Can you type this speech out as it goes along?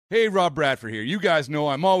Hey, Rob Bradford here. You guys know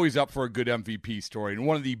I'm always up for a good MVP story, and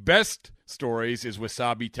one of the best stories is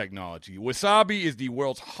Wasabi Technology. Wasabi is the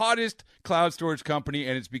world's hottest cloud storage company,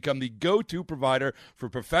 and it's become the go-to provider for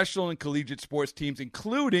professional and collegiate sports teams,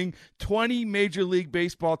 including 20 Major League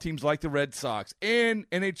Baseball teams like the Red Sox and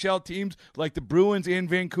NHL teams like the Bruins and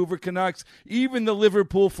Vancouver Canucks. Even the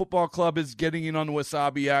Liverpool Football Club is getting in on the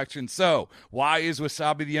Wasabi action. So, why is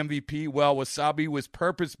Wasabi the MVP? Well, Wasabi was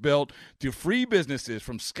purpose-built to free businesses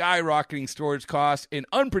from skyrocketing storage costs and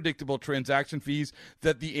unpredictable transaction fees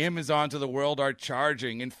that the Amazons of the world are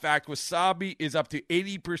charging. In fact, Wasabi is up to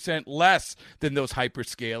 80% less than those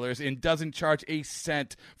hyperscalers and doesn't charge a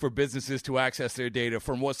cent for businesses to access their data.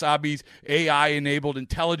 From Wasabi's AI-enabled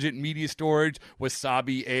intelligent media storage,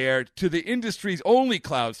 Wasabi Air, to the industry's only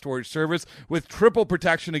cloud storage service with triple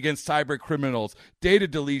protection against cyber criminals, data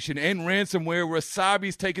deletion, and ransomware,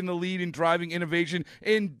 Wasabi's taken the lead in driving innovation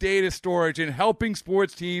in data storage and helping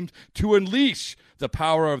sports teams to unleash the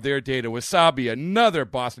power of their data. Wasabi, another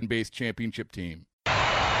Boston-based championship team.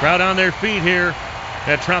 Crowd on their feet here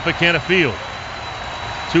at Tropicana Field.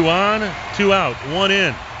 2 on, 2 out, 1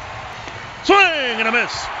 in. Swing and a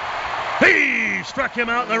miss. He struck him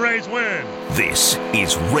out and the Rays win. This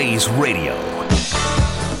is Rays Radio.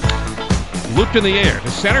 Looped in the air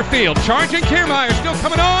to center field. Charging Kiermaier, still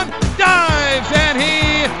coming on. Dives, and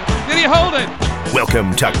did he hold it?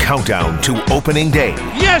 Welcome to Countdown to Opening Day.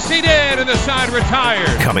 Yes, he did, and the side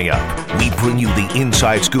retired. Coming up, we bring you the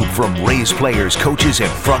inside scoop from Rays players, coaches,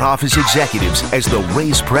 and front office executives as the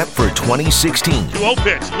Rays prep for 2016. 2-0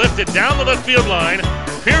 pitch, lifted down the left field line.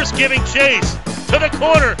 Pierce giving chase to the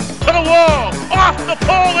corner, to the wall, off the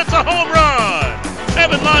pole, it's a home run.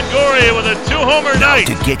 Evan Longoria with a 2-homer night.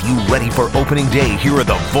 To get you ready for opening day, here are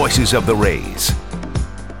the voices of the Rays.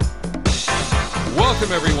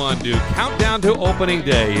 Welcome, everyone, to Countdown to Opening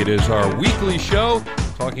Day. It is our weekly show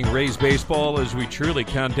talking Rays baseball as we truly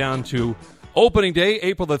count down to Opening Day,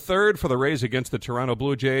 April the 3rd, for the Rays against the Toronto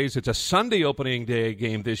Blue Jays. It's a Sunday Opening Day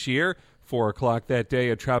game this year, 4 o'clock that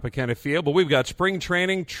day at Tropicana Field. But we've got spring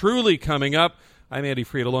training truly coming up. I'm Andy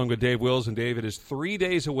Fried along with Dave Wills, and Dave, it is 3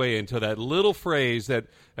 days away until that little phrase that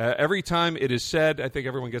every time it is said, I think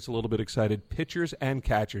everyone gets a little bit excited, pitchers and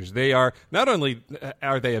catchers. They are, not only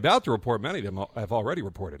are they about to report, many of them have already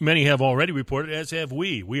reported. Many have already reported, as have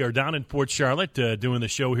we. We are down in Port Charlotte doing the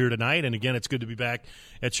show here tonight, and again, it's good to be back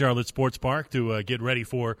at Charlotte Sports Park to get ready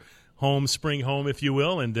for spring home, if you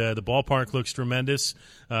will, and the ballpark looks tremendous.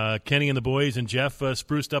 Kenny and the boys and Jeff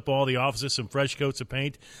spruced up all the offices, some fresh coats of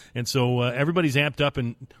paint, and so everybody's amped up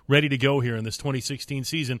and ready to go here in this 2016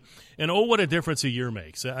 season. And oh, what a difference a year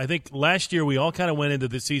makes. I think last year we all kind of went into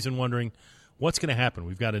this season wondering, what's going to happen?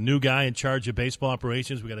 We've got a new guy in charge of baseball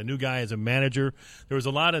operations. We've got a new guy as a manager. There was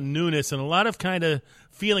a lot of newness and a lot of kind of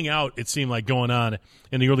feeling out, it seemed like, going on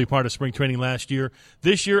in the early part of spring training last year.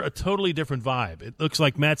 This year, a totally different vibe. It looks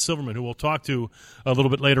like Matt Silverman, who we'll talk to a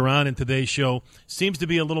little bit later on in today's show, seems to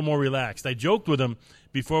be a little more relaxed. I joked with him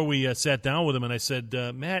before we sat down with him, and I said,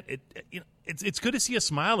 Matt, it's good to see a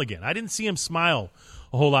smile again. I didn't see him smile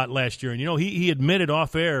a whole lot last year. And, he admitted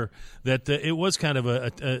off air that it was kind of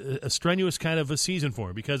a strenuous kind of a season for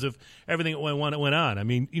him because of everything that went on. I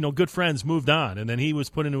mean, good friends moved on, and then he was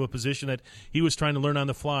put into a position that he was trying to learn on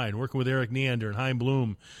the fly and working with Eric Neander and Chaim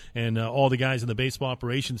Bloom and all the guys in the baseball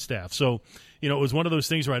operations staff. So, it was one of those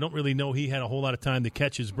things where I don't really know he had a whole lot of time to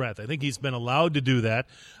catch his breath. I think he's been allowed to do that.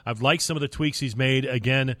 I've liked some of the tweaks he's made,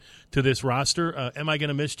 again, to this roster. Am I going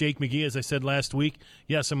to miss Jake McGee, as I said last week?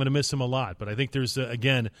 Yes, I'm going to miss him a lot. But I think there's,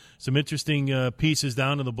 again, some interesting pieces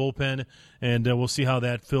down in the bullpen, and we'll see how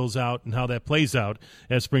that fills out and how that plays out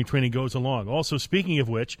as spring training goes along. Also, speaking of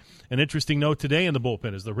which, an interesting note today in the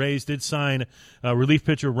bullpen is the Rays did sign relief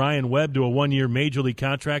pitcher Ryan Webb to a 1-year Major League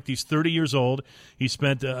contract. He's 30 years old. He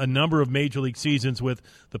spent a number of Major League seasons with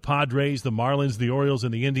the Padres, the Marlins, the Orioles,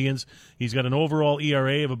 and the Indians. He's got an overall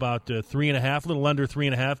ERA of about 3.5, a little under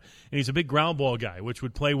 3.5, and he's a big ground ball guy, which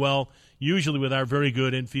would play well usually with our very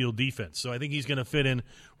good infield defense. So I think he's going to fit in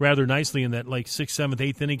rather nicely in that 6th, 7th,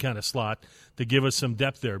 8th inning kind of slot to give us some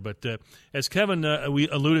depth there. But as Kevin, we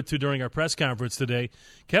alluded to during our press conference today,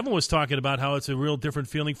 Kevin was talking about how it's a real different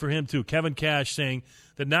feeling for him too. Kevin Cash saying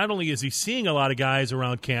that not only is he seeing a lot of guys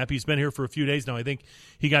around camp, he's been here for a few days now. I think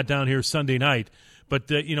he got down here Sunday night.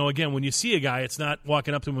 But, again, when you see a guy, it's not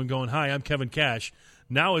walking up to him and going, "Hi, I'm Kevin Cash."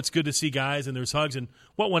 Now it's good to see guys, and there's hugs. And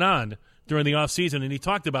what went on during the offseason? And he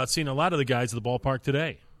talked about seeing a lot of the guys at the ballpark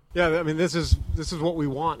today. Yeah, I mean, this is what we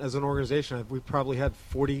want as an organization. We probably had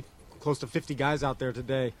 40, close to 50 guys out there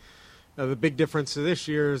today. The big difference this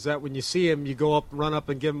year is that when you see him, you go up, run up,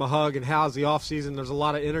 and give him a hug. And how's the offseason? There's a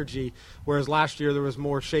lot of energy, whereas last year there was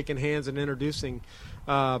more shaking hands and introducing.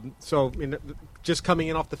 Just coming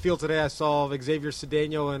in off the field today, I saw Xavier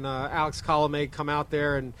Cedeno and Alex Colomé come out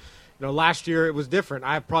there, and last year it was different.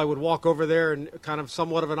 I probably would walk over there and kind of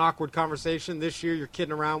somewhat of an awkward conversation. This year, you're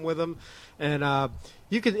kidding around with them, and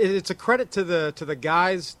it's a credit to the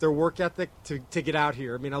guys, their work ethic to get out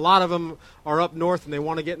here. I mean, a lot of them are up north and they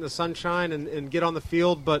want to get in the sunshine and get on the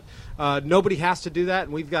field, but nobody has to do that.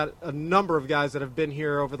 And we've got a number of guys that have been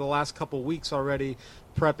here over the last couple of weeks already,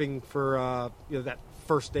 prepping for that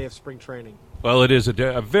first day of spring training. Well, it is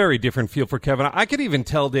a very different feel for Kevin. I could even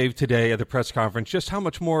tell Dave today at the press conference just how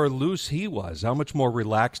much more loose he was, how much more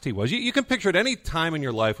relaxed he was. You can picture at any time in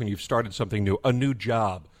your life when you've started something new, a new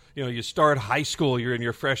job. You start high school, you're in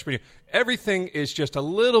your freshman year. Everything is just a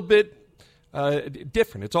little bit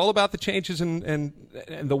different. It's all about the changes and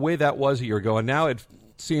the way that was a year ago. And now it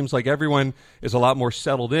seems like everyone is a lot more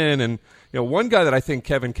settled in. And one guy that I think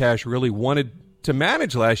Kevin Cash really wanted to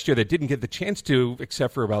manage last year that didn't get the chance to,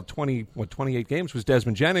 except for about 28 games, was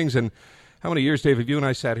Desmond Jennings. And how many years, David, you and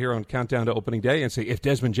I sat here on Countdown to Opening Day and say, if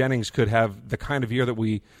Desmond Jennings could have the kind of year that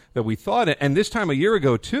we thought, and this time a year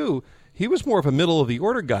ago too, he was more of a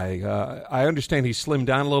middle-of-the-order guy. I understand he slimmed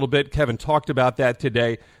down a little bit. Kevin talked about that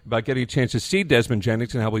today, about getting a chance to see Desmond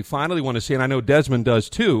Jennings and how we finally want to see, and I know Desmond does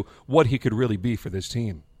too, what he could really be for this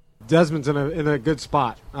team. Desmond's in a good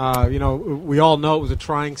spot. We all know it was a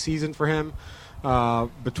trying season for him.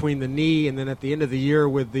 Between the knee and then at the end of the year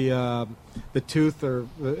with the tooth or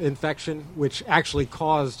the infection, which actually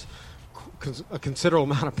caused a considerable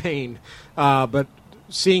amount of pain. But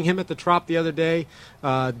seeing him at the Trop the other day,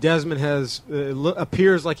 Desmond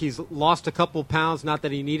appears like he's lost a couple pounds, not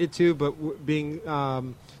that he needed to, but being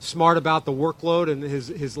smart about the workload and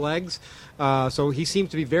his legs. So he seems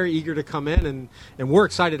to be very eager to come in, and we're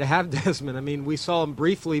excited to have Desmond. I mean, we saw him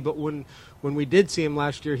briefly, but when we did see him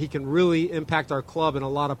last year, he can really impact our club in a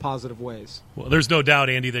lot of positive ways. Well, there's no doubt,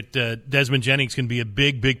 Andy, that Desmond Jennings can be a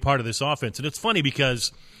big, big part of this offense. And it's funny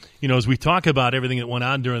because, as we talk about everything that went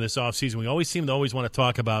on during this offseason, we always seem to want to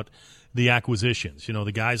talk about the acquisitions.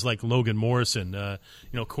 The guys like Logan Morrison,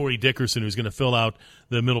 Corey Dickerson, who's going to fill out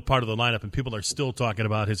the middle part of the lineup, and people are still talking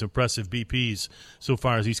about his impressive BPs so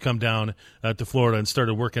far as he's come down to Florida and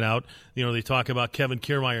started working out. They talk about Kevin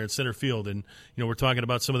Kiermaier in center field, and we're talking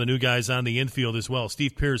about some of the new guys on the infield as well.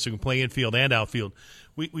 Steve Pierce, who can play infield and outfield.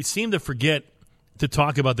 We seem to forget to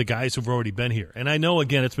talk about the guys who've already been here. And I know,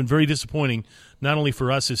 again, it's been very disappointing, not only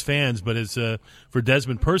for us as fans, but as for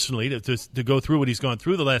Desmond personally, to go through what he's gone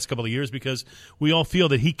through the last couple of years, because we all feel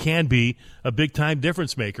that he can be a big-time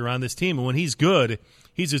difference maker on this team. And when he's good,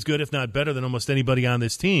 he's as good, if not better, than almost anybody on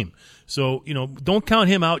this team. So, don't count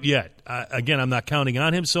him out yet. Again, I'm not counting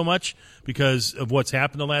on him so much because of what's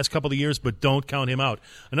happened the last couple of years, but don't count him out.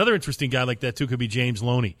 Another interesting guy like that, too, could be James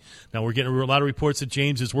Loney. Now, we're getting a lot of reports that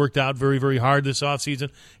James has worked out very, very hard this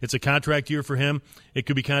offseason. It's a contract year for him. It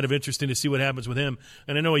could be kind of interesting to see what happens with him.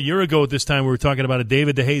 And I know a year ago at this time we were talking about a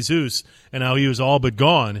David DeJesus and how he was all but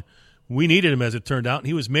gone. We needed him, as it turned out, and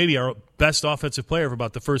he was maybe our best offensive player for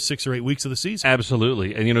about the first 6 or 8 weeks of the season.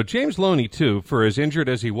 Absolutely. And, James Loney, too, for as injured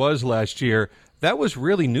as he was last year, that was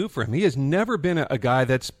really new for him. He has never been a guy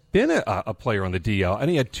that's been a player on the DL, and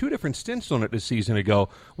he had 2 different stints on it this season ago.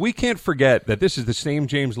 We can't forget that this is the same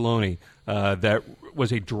James Loney that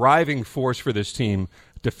was a driving force for this team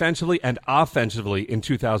defensively and offensively in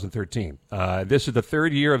 2013. This is the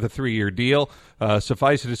 3rd year of the 3-year deal.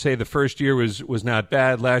 Suffice it to say, the first year was not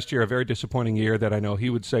bad. Last year, a very disappointing year that I know he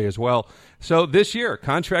would say as well. So this year,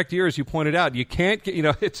 contract year, as you pointed out, you can't get,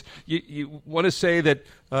 you want to say that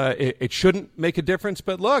it shouldn't make a difference,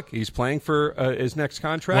 but look, he's playing for his next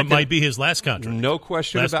contract. What might be his last contract. No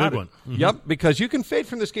question last about big it. One. Mm-hmm. Yep, because you can fade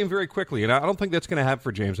from this game very quickly, and I don't think that's going to happen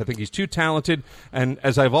for James. I think he's too talented, and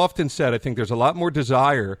as I've often said, I think there's a lot more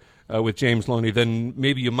desire with James Loney than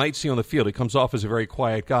maybe you might see on the field. He comes off as a very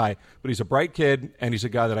quiet guy, but he's a bright kid, and he's a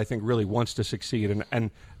guy that I think really wants to succeed.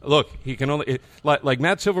 And look, he can only like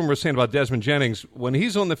Matt Silverman was saying about Desmond Jennings, when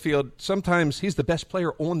he's on the field, sometimes he's the best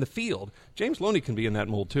player on the field. James Loney can be in that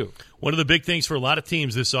mold too. One of the big things for a lot of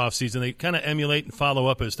teams this offseason, they kind of emulate and follow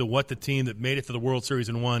up as to what the team that made it to the World Series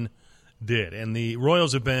and won did. And the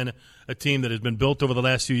Royals have been a team that has been built over the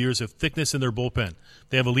last few years of thickness in their bullpen.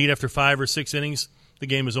 They have a lead after 5 or 6 innings. The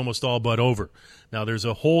game is almost all but over. Now, there's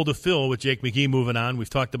a hole to fill with Jake McGee moving on. We've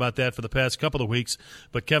talked about that for the past couple of weeks.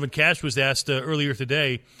 But Kevin Cash was asked earlier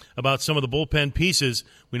today about some of the bullpen pieces.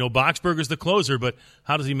 We know Boxberger's the closer, but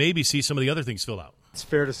how does he maybe see some of the other things fill out? It's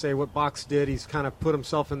fair to say what Box did. He's kind of put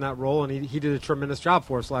himself in that role, and he did a tremendous job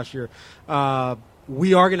for us last year.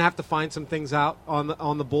 we are going to have to find some things out on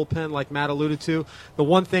the bullpen, like Matt alluded to. The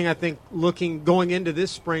one thing I think going into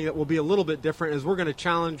this spring that will be a little bit different is we're going to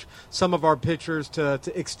challenge some of our pitchers to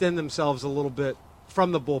extend themselves a little bit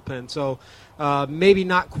from the bullpen. So maybe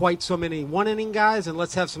not quite so many one-inning guys, and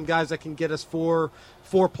let's have some guys that can get us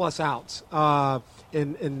four-plus outs.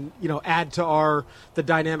 And add to the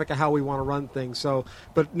dynamic of how we want to run things. So,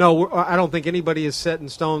 but no, I don't think anybody is set in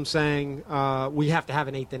stone saying we have to have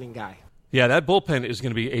an eighth inning guy. Yeah, that bullpen is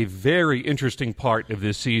going to be a very interesting part of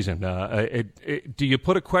this season. Do you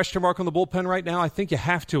put a question mark on the bullpen right now? I think you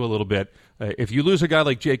have to a little bit. If you lose a guy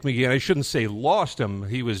like Jake McGee, and I shouldn't say lost him,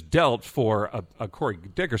 he was dealt for a Corey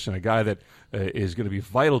Dickerson, a guy that is going to be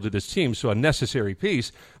vital to this team, so a necessary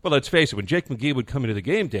piece. But let's face it, when Jake McGee would come into the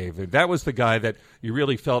game, Dave, that was the guy that you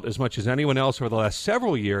really felt as much as anyone else over the last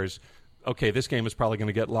several years, okay, this game is probably going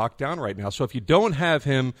to get locked down right now. So if you don't have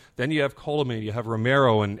him, then you have Coleman, you have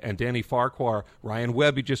Romero and Danny Farquhar, Ryan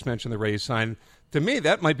Webb, you just mentioned the Rays sign. To me,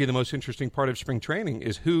 that might be the most interesting part of spring training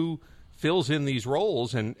is who fills in these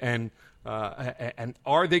roles and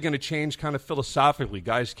are they going to change kind of philosophically,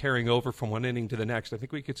 guys carrying over from one inning to the next? I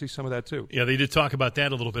think we could see some of that too. Yeah, they did talk about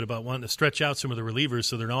that a little bit, about wanting to stretch out some of the relievers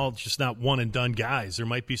so they're all just not one-and-done guys. There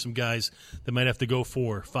might be some guys that might have to go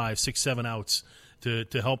 4, 5, 6, 7 outs to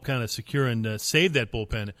help kind of secure and save that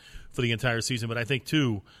bullpen for the entire season. But I think,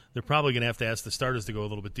 too, they're probably going to have to ask the starters to go a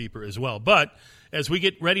little bit deeper as well. But as we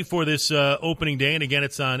get ready for this opening day, and again,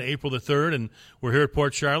 it's on April the 3rd, and we're here at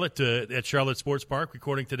Port Charlotte at Charlotte Sports Park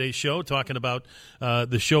recording today's show, talking about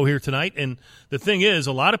the show here tonight. And the thing is,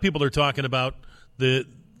 a lot of people are talking about the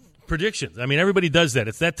predictions. I mean, everybody does that.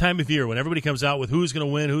 It's that time of year when everybody comes out with who's going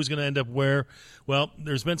to win, who's going to end up where. Well,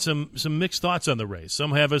 there's been some mixed thoughts on the Rays.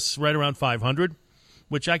 Some have us right around 500.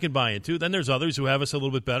 Which I can buy into. Then there's others who have us a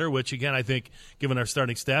little bit better, which, again, I think, given our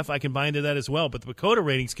starting staff, I can buy into that as well. But the PECOTA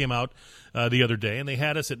ratings came out the other day, and they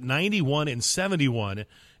had us at 91 and 71.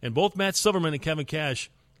 And both Matt Silverman and Kevin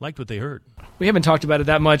Cash liked what they heard. We haven't talked about it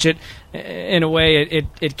that much. In a way,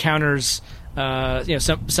 it counters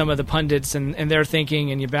some of the pundits and their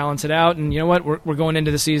thinking, and you balance it out. And you know what? We're going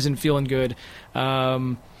into the season feeling good.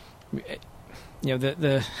 I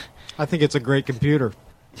think it's a great computer.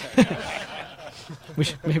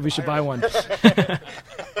 Maybe we should buy one.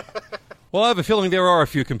 Well, I have a feeling there are a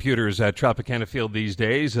few computers at Tropicana Field these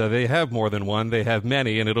days. They have more than one. They have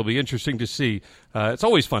many, and it'll be interesting to see. It's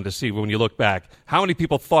always fun to see when you look back how many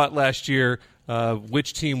people thought last year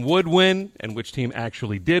which team would win and which team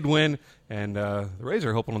actually did win. And the Rays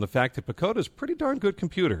are hoping on the fact that PECOTA is a pretty darn good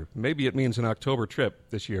computer. Maybe it means an October trip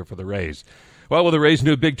this year for the Rays. Well, with the Rays'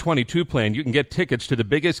 new Big 22 plan, you can get tickets to the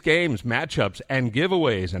biggest games, matchups, and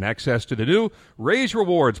giveaways, and access to the new Rays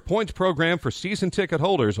Rewards points program for season ticket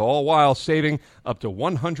holders, all while saving up to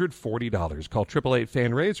 $140. Call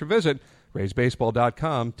 888-FAN-RAYS or visit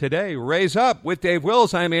RaysBaseball.com today. Rays Up with Dave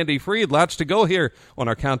Wills. I'm Andy Freed. Lots to go here on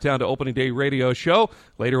our Countdown to Opening Day radio show.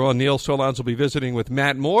 Later on, Neil Solondz will be visiting with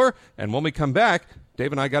Matt Moore, and when we come back,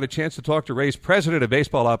 Dave and I got a chance to talk to Rays President of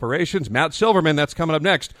Baseball Operations, Matt Silverman. That's coming up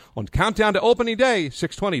next on Countdown to Opening Day,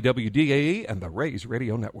 620 WDAE and the Rays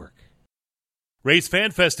Radio Network. Rays Fan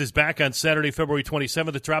Fest is back on Saturday, February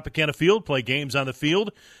 27th at Tropicana Field. Play games on the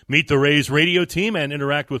field, meet the Rays radio team, and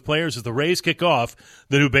interact with players as the Rays kick off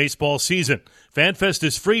the new baseball season. Fan Fest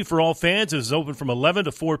is free for all fans. It is open from 11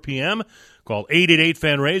 to 4 p.m. Call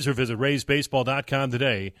 888-FAN-RAYS or visit RaysBaseball.com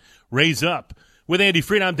today. Rays Up. With Andy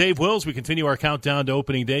Freed, I'm Dave Wills. We continue our Countdown to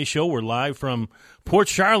Opening Day show. We're live from Port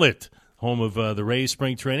Charlotte, home of the Rays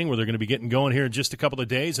spring training, where they're going to be getting going here in just a couple of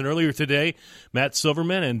days. And earlier today, Matt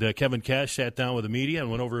Silverman and Kevin Cash sat down with the media and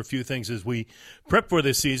went over a few things as we prep for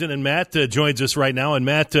this season. And Matt joins us right now. And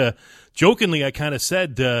Matt, jokingly, I kind of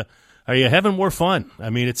said, are you having more fun? I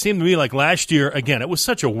mean, it seemed to me like last year, again, it was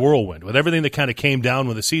such a whirlwind with everything that kind of came down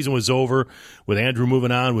when the season was over, with Andrew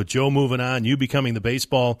moving on, with Joe moving on, you becoming the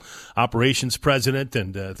baseball operations president,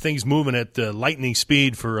 and things moving at lightning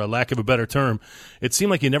speed, for lack of a better term. It seemed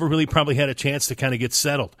like you never really probably had a chance to kind of get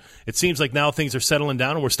settled. It seems like now things are settling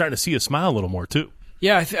down, and we're starting to see you smile a little more, too.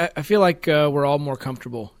 Yeah, I feel like we're all more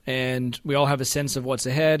comfortable, and we all have a sense of what's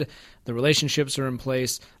ahead. The relationships are in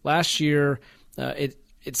place. Last year,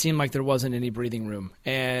 it seemed like there wasn't any breathing room.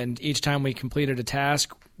 And each time we completed a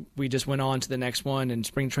task, we just went on to the next one, and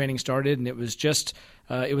spring training started, and it was just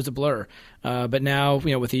it was a blur. But now,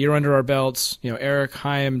 with a year under our belts, Eric,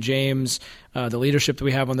 Chaim, James, the leadership that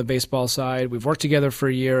we have on the baseball side, we've worked together for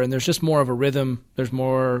a year, and there's just more of a rhythm, there's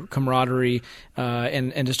more camaraderie,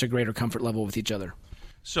 and just a greater comfort level with each other.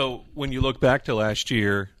 So when you look back to last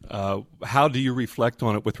year, how do you reflect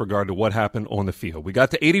on it with regard to what happened on the field? We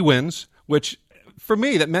got to 80 wins, which for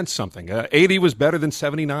me, that meant something. 80 was better than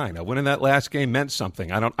 79. Winning that last game meant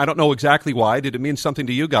something. I don't know exactly why. Did it mean something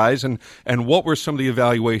to you guys? And what were some of the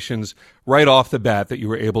evaluations right off the bat that you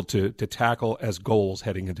were able to tackle as goals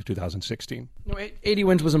heading into 2016? 80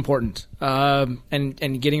 wins was important,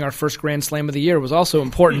 and getting our first Grand Slam of the year was also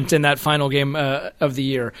important in that final game of the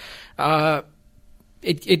year.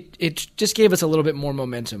 It just gave us a little bit more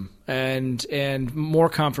momentum and more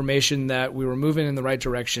confirmation that we were moving in the right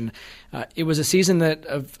direction. It was a season that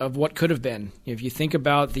of what could have been. If you think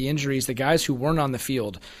about the injuries, the guys who weren't on the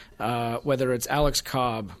field, whether it's Alex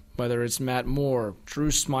Cobb, whether it's Matt Moore, Drew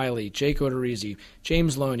Smiley, Jake Odorizzi,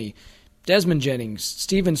 James Loney, Desmond Jennings,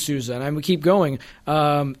 Steven Souza, and I would keep going.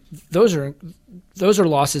 Those are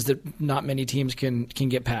losses that not many teams can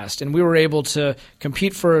get past, and we were able to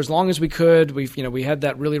compete for as long as we could. We had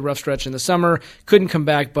that really rough stretch in the summer, couldn't come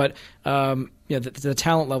back, but the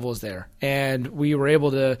talent level is there, and we were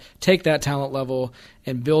able to take that talent level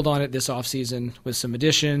and build on it this offseason with some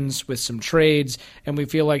additions, with some trades, and we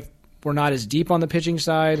feel like we're not as deep on the pitching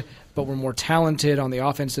side, but we're more talented on the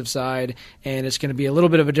offensive side, and it's going to be a little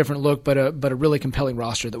bit of a different look, but a really compelling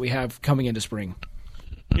roster that we have coming into spring.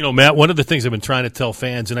 Matt, one of the things I've been trying to tell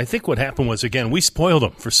fans, and I think what happened was, again, we spoiled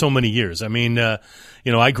them for so many years. I mean,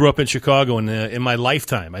 I grew up in Chicago, and in my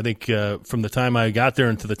lifetime, I think from the time I got there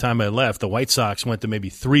until the time I left, the White Sox went to maybe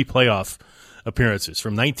 3 playoff appearances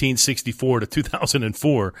from 1964 to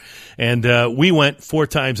 2004, and we went 4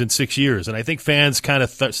 times in 6 years. And I think fans kind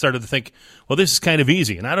of started to think, well, this is kind of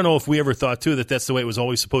easy. And I don't know if we ever thought too that that's the way it was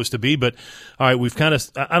always supposed to be. But all right, we've kind of,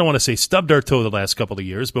 I don't want to say stubbed our toe the last couple of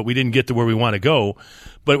years, but we didn't get to where we want to go.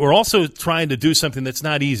 But we're also trying to do something that's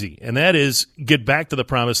not easy, and that is get back to the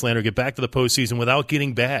promised land or get back to the postseason without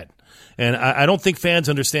getting bad. And I don't think fans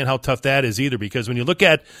understand how tough that is either, because when you look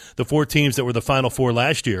at the 4 teams that were the Final Four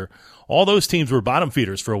last year, all those teams were bottom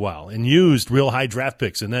feeders for a while and used real high draft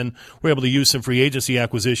picks, and then were able to use some free agency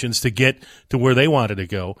acquisitions to get to where they wanted to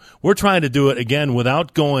go. We're trying to do it again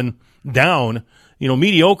without going down.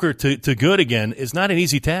 Mediocre to good again is not an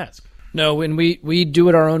easy task. No, and we do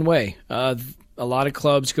it our own way. A lot of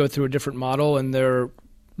clubs go through a different model, and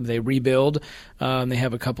they rebuild. They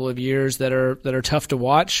have a couple of years that are tough to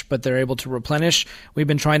watch, but they're able to replenish. We've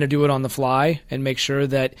been trying to do it on the fly and make sure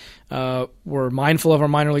that we're mindful of our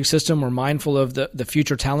minor league system, we're mindful of the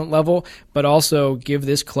future talent level, but also give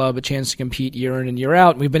this club a chance to compete year in and year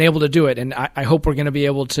out. We've been able to do it, and I hope we're going to be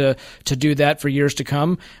able to do that for years to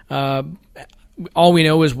come. All we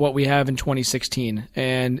know is what we have in 2016,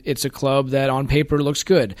 and it's a club that on paper looks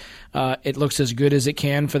good. It looks as good as it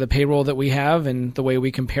can for the payroll that we have and the way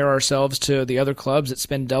we compare ourselves to the other clubs that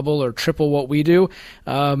spend double or triple what we do.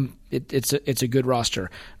 It's a good roster.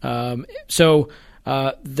 So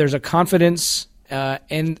there's a confidence,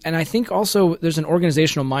 and I think also there's an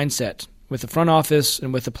organizational mindset with the front office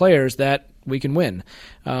and with the players that we can win.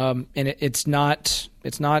 And it's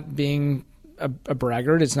not being a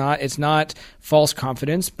braggart. It's not false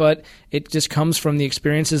confidence, but it just comes from the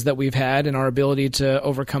experiences that we've had and our ability to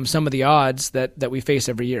overcome some of the odds that we face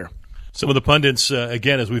every year. Some of the pundits,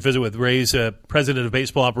 again, as we visit with Rays President of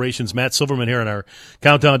Baseball Operations, Matt Silverman, here on our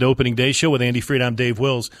Countdown to Opening Day show with Andy Fried. I'm Dave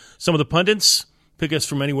Wills. Some of the pundits pick us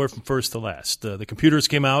from anywhere from first to last. The computers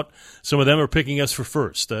came out. Some of them are picking us for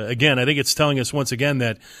first. Again, I think it's telling us once again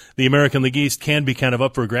that the American League East can be kind of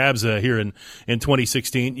up for grabs here in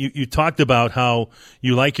 2016. You talked about how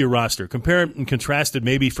you like your roster. Compare and contrast it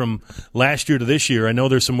maybe from last year to this year. I know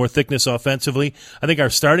there's some more thickness offensively. I think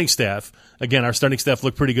our starting staff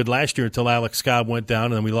looked pretty good last year until Alex Cobb went down,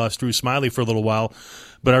 and then we lost Drew Smiley for a little while.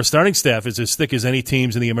 But our starting staff is as thick as any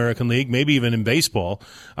teams in the American League, maybe even in baseball.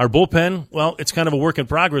 Our bullpen, well, it's kind of a work in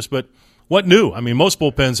progress, but what new? I mean, most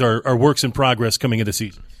bullpens are works in progress coming into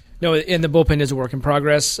season. No, and the bullpen is a work in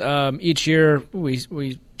progress. Each year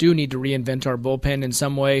we do need to reinvent our bullpen in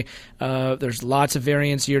some way. There's lots of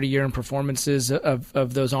variance year to year in performances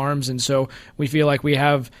of those arms, and so we feel like we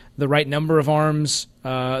have the right number of arms,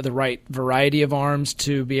 the right variety of arms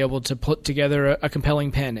to be able to put together a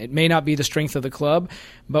compelling pen. It may not be the strength of the club,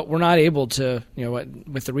 but we're not able to,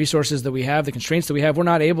 with the resources that we have, the constraints that we have, we're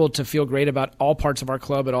not able to feel great about all parts of our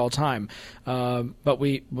club at all time. But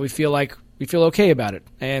we feel like we feel okay about it.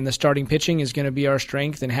 And the starting pitching is going to be our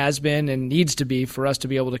strength and has been and needs to be for us to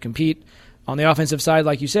be able to compete. On the offensive side,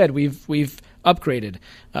 like you said, we've upgraded.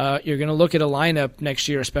 You're going to look at a lineup next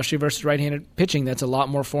year, especially versus right-handed pitching, that's a lot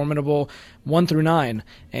more formidable 1 through 9,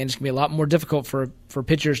 and it's going to be a lot more difficult for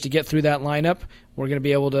pitchers to get through that lineup. We're going to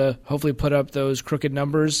be able to hopefully put up those crooked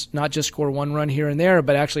numbers, not just score one run here and there,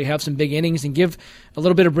 but actually have some big innings and give a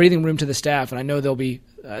little bit of breathing room to the staff. And I know they'll be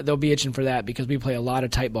itching for that because we play a lot of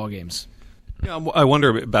tight ball games. Yeah, I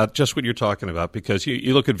wonder about just what you're talking about, because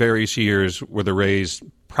you look at various years where the Rays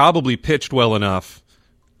probably pitched well enough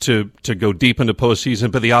to go deep into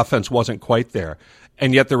postseason, but the offense wasn't quite there.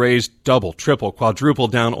 And yet the Rays double, triple, quadruple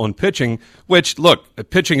down on pitching, which, look,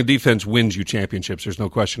 pitching and defense wins you championships. There's no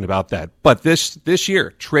question about that. But this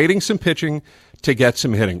year, trading some pitching to get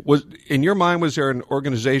some hitting. Was, in your mind, was there an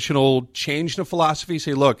organizational change in philosophy?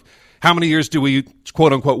 Say, look, how many years do we,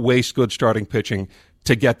 quote-unquote, waste good starting pitching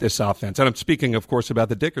to get this offense? And I'm speaking, of course, about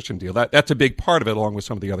the Dickerson deal. That's a big part of it, along with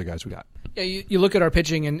some of the other guys we got. Yeah, you look at our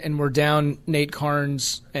pitching, and we're down Nate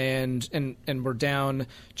Carnes and we're down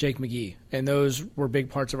Jake McGee, and those were big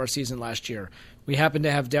parts of our season last year. We happen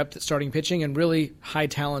to have depth at starting pitching and really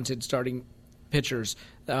high-talented starting pitchers.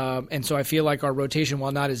 And so I feel like our rotation,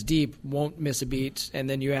 while not as deep, won't miss a beat. And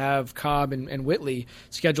then you have Cobb and Whitley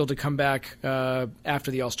scheduled to come back after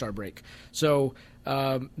the All-Star break. So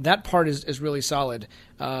that part is really solid.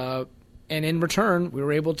 And in return, we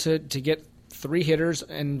were able to get 3 hitters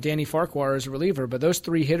and Danny Farquhar as a reliever, but those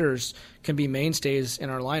 3 hitters can be mainstays in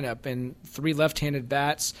our lineup, and 3 left-handed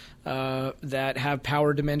bats that have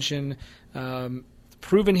power dimension,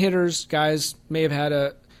 proven hitters. Guys may have had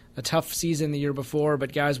a tough season the year before,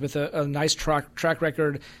 but guys with a nice track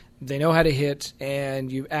record, they know how to hit,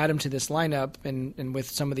 and you add them to this lineup, and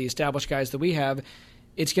with some of the established guys that we have,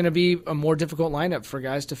 it's going to be a more difficult lineup for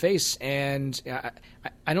guys to face. And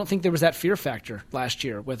I don't think there was that fear factor last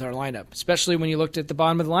year with our lineup, especially when you looked at the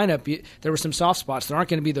bottom of the lineup. There were some soft spots. There aren't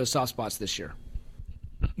going to be those soft spots this year.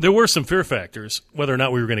 There were some fear factors, whether or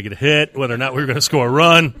not we were going to get a hit, whether or not we were going to score a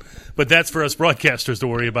run. But that's for us broadcasters to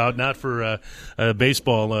worry about, not for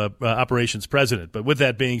baseball operations president. But with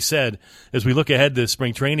that being said, as we look ahead to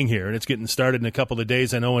spring training here, and it's getting started in a couple of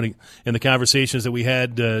days, I know in the conversations that we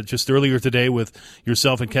had just earlier today with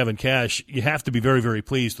yourself and Kevin Cash, you have to be very, very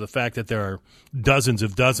pleased with the fact that there are dozens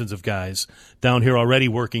of guys down here already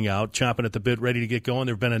working out, chomping at the bit, ready to get going.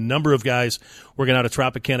 There have been a number of guys working out at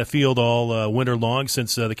Tropicana Field all winter long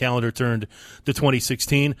since the calendar turned to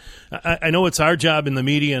 2016. I know it's our job in the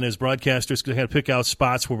media and as broadcasters to kind of pick out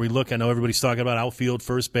spots where we look. I know everybody's talking about outfield,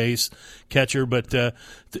 first base, catcher, but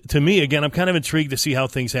to me, again, I'm kind of intrigued to see how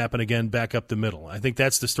things happen again back up the middle. I think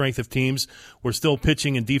that's the strength of teams. We're still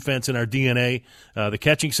pitching and defense in our DNA. The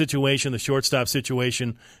catching situation, the shortstop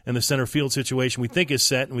situation, and the center field situation we think is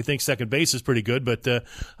set, and we think second base is pretty good. But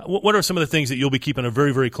what are some of the things that you'll be keeping a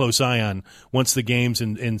very, very close eye on once the games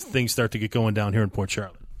and things start to get going down here in Port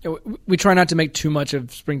Charlotte? We try not to make too much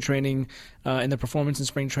of spring training and the performance in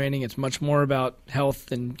spring training. It's much more about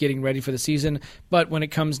health and getting ready for the season. But when it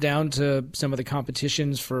comes down to some of the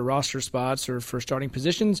competitions for roster spots or for starting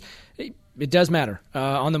positions, it does matter.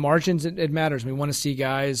 On the margins, it matters. We want to see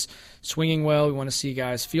guys swinging well. We want to see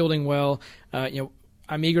guys fielding well.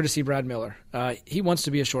 I'm eager to see Brad Miller. He wants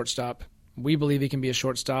to be a shortstop. We believe he can be a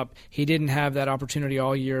shortstop. He didn't have that opportunity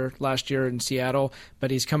all year last year in Seattle, but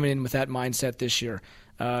he's coming in with that mindset this year.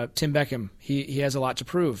 Tim Beckham, he has a lot to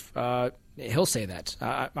prove. He'll say that.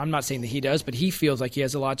 I'm not saying that he does, but he feels like he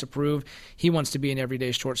has a lot to prove. He wants to be an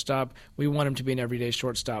everyday shortstop. We want him to be an everyday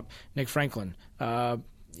shortstop. Nick Franklin,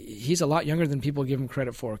 he's a lot younger than people give him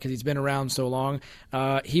credit for because he's been around so long.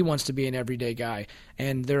 He wants to be an everyday guy.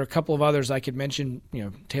 And there are a couple of others I could mention.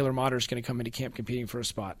 Taylor Motter's going to come into camp competing for a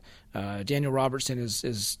spot. Daniel Robertson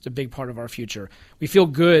is a big part of our future. We feel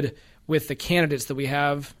good with the candidates that we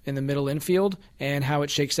have in the middle infield, and how it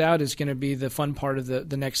shakes out is going to be the fun part of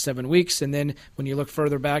the next 7 weeks. And then when you look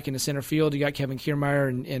further back into center field, you got Kevin Kiermaier,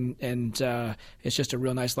 and it's just a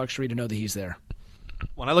real nice luxury to know that he's there.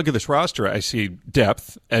 When I look at this roster, I see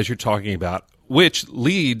depth, as you're talking about, which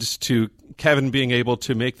leads to Kevin being able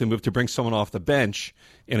to make the move to bring someone off the bench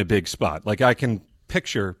in a big spot. Like I can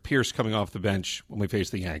picture Pierce coming off the bench when we face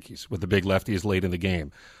the Yankees with the big lefties late in the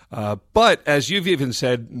game. But as you've even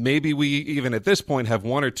said, maybe we even at this point have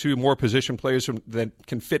 1 or 2 more position players that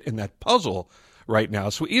can fit in that puzzle right now.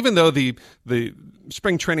 So even though the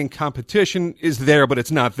spring training competition is there, but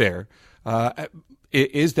it's not there,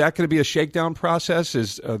 is that going to be a shakedown process?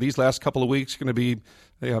 Is these last couple of weeks going to be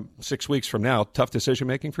 6 weeks from now tough decision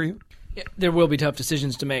making for you? Yeah, there will be tough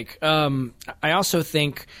decisions to make. I also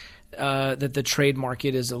think that the trade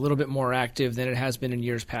market is a little bit more active than it has been in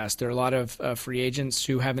years past. There are a lot of free agents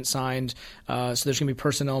who haven't signed, so there's going to be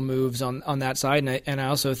personnel moves on that side. And I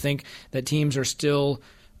also think that teams are still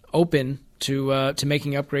open to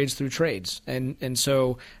making upgrades through trades. And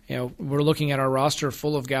so we're looking at our roster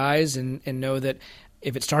full of guys and know that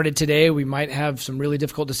if it started today, we might have some really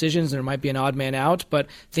difficult decisions. There might be an odd man out, but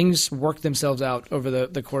things work themselves out over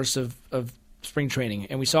the course of spring training,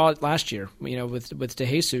 and we saw it last year. With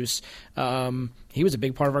DeJesus, he was a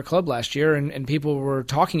big part of our club last year, and people were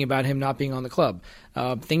talking about him not being on the club.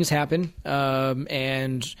 Things happen,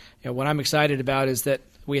 and what I'm excited about is that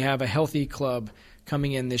we have a healthy club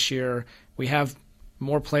coming in this year. We have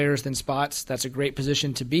more players than spots. That's a great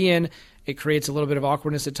position to be in. It creates a little bit of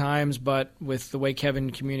awkwardness at times, but with the way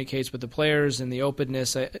Kevin communicates with the players and the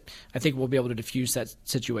openness, I think we'll be able to diffuse that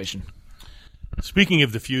situation. Speaking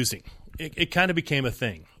of diffusing, it kind of became a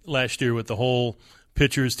thing last year with the whole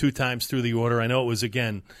pitchers 2 times through the order. I know it was,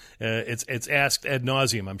 again, it's asked ad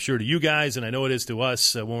nauseum, I'm sure, to you guys, and I know it is to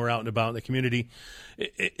us when we're out and about in the community.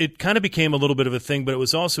 It kind of became a little bit of a thing, but it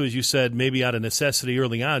was also, as you said, maybe out of necessity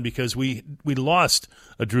early on because we lost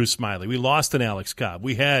a Drew Smiley. We lost an Alex Cobb.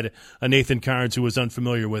 We had a Nathan Carnes who was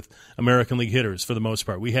unfamiliar with American League hitters for the most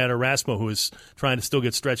part. We had a Erasmo who was trying to still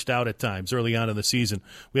get stretched out at times early on in the season.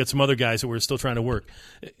 We had some other guys that were still trying to work.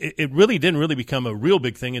 It really didn't really become a real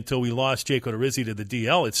big thing until we lost Jake Odorizzi to the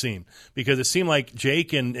DL, it seemed, because it seemed like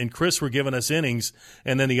Jake and Chris were giving us innings,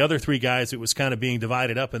 and then the other 3 guys, it was kind of being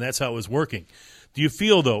divided up, and that's how it was working. Do you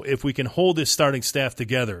feel, though, if we can hold this starting staff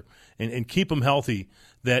together and keep them healthy,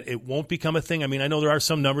 that it won't become a thing? I mean, I know there are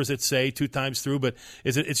some numbers that say 2 times through, but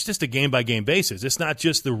it's just a game-by-game basis. It's not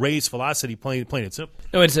just the Rays philosophy plain and simple.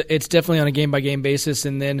 No, it's definitely on a game-by-game basis,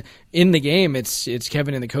 and then in the game, it's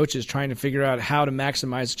Kevin and the coaches trying to figure out how to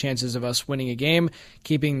maximize the chances of us winning a game,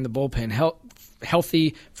 keeping the bullpen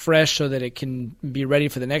healthy, fresh, so that it can be ready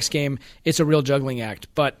for the next game. It's a real juggling act,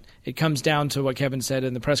 but it comes down to what Kevin said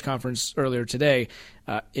in the press conference earlier today.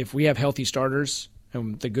 If we have healthy starters,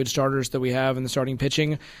 the good starters that we have in the starting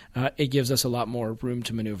pitching, it gives us a lot more room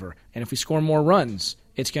to maneuver. And if we score more runs,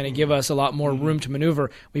 it's going to give us a lot more room to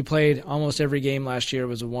maneuver. We played almost every game last year. It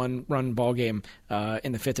was a 1-run ball game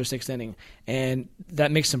in the 5th or 6th inning, and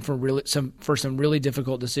that makes them for some really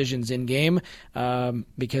difficult decisions in game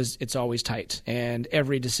because it's always tight, and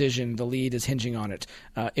every decision the lead is hinging on it.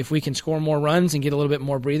 If we can score more runs and get a little bit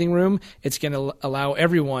more breathing room, it's going to allow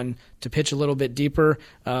everyone to pitch a little bit deeper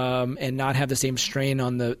and not have the same strain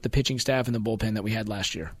on the pitching staff and the bullpen that we had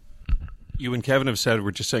last year. You and Kevin have said, we're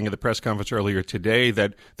just saying at the press conference earlier today,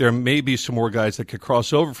 that there may be some more guys that could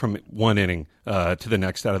cross over from 1 inning to the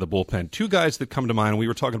next out of the bullpen. 2 guys that come to mind, and we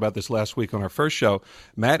were talking about this last week on our first show,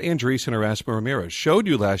 Matt Andriese and Erasmo Ramirez, showed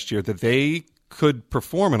you last year that they could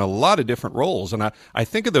perform in a lot of different roles. And I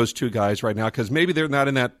think of those 2 guys right now because maybe they're not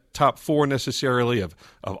in that top 4 necessarily of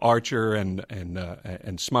Archer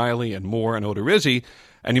and Smiley and Moore and Odorizzi.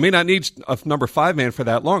 And you may not need a number 5 man for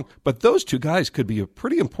that long, but those 2 guys could be a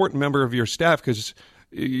pretty important member of your staff because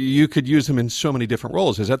you could use them in so many different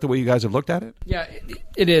roles. Is that the way you guys have looked at it? Yeah,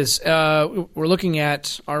 it is. We're looking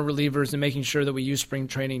at our relievers and making sure that we use spring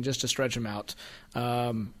training just to stretch them out.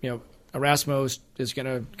 Erasmo is going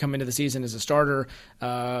to come into the season as a starter.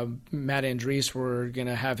 Matt Andriese, we're going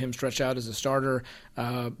to have him stretch out as a starter.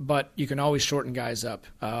 But you can always shorten guys up.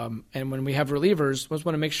 And when we have relievers, we just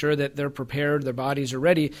want to make sure that they're prepared, their bodies are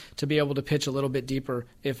ready to be able to pitch a little bit deeper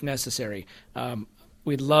if necessary.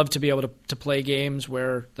 We'd love to be able to play games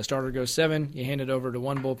where the starter goes 7, you hand it over to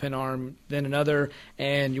one bullpen arm, then another,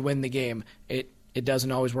 and you win the game. It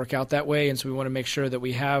doesn't always work out that way, and so we want to make sure that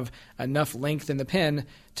we have enough length in the pen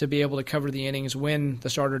to be able to cover the innings when the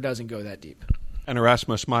starter doesn't go that deep. And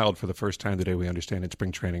Erasmo smiled for the first time today, we understand, in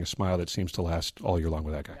spring training, a smile that seems to last all year long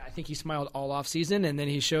with that guy. I think he smiled all off season, and then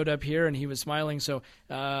he showed up here and he was smiling, so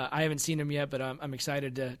I haven't seen him yet, but I'm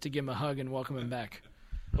excited to give him a hug and welcome him back.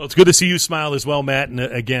 Well, it's good to see you smile as well, Matt. And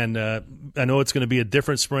again, I know it's going to be a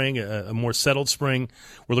different spring, a more settled spring.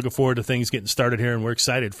 We're looking forward to things getting started here, and we're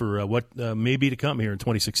excited for what may be to come here in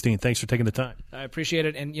 2016. Thanks for taking the time. I appreciate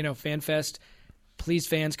it. And, FanFest, please,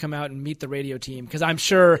 fans, come out and meet the radio team, because I'm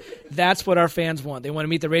sure that's what our fans want. They want to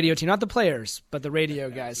meet the radio team, not the players, but the radio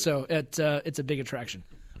guys. So it's a big attraction.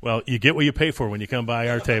 Well, you get what you pay for when you come by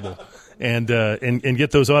our table and get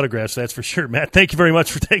those autographs, that's for sure. Matt, thank you very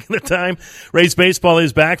much for taking the time. Rays Baseball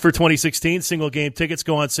is back for 2016. Single-game tickets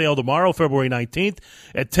go on sale tomorrow, February 19th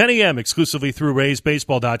at 10 a.m. exclusively through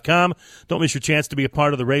RaysBaseball.com. Don't miss your chance to be a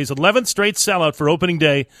part of the Rays' 11th straight sellout for opening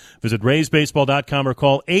day. Visit RaysBaseball.com or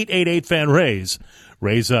call 888-FAN-RAYS.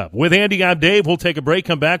 Raise up. With Andy, I'm Dave. We'll take a break.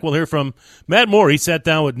 Come back. We'll hear from Matt Moore. He sat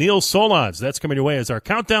down with Neil Solondz. That's coming your way as our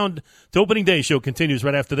Countdown to Opening Day show continues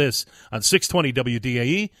right after this on 620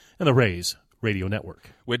 WDAE and the Rays Radio Network.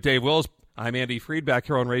 With Dave Wills, I'm Andy Freed, back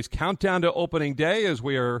here on Rays Countdown to Opening Day, as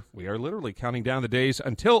we are literally counting down the days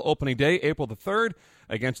until Opening Day, April the 3rd,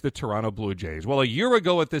 against the Toronto Blue Jays. Well, a year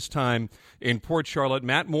ago at this time in Port Charlotte,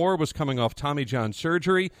 Matt Moore was coming off Tommy John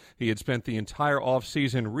surgery. He had spent the entire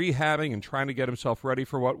offseason rehabbing and trying to get himself ready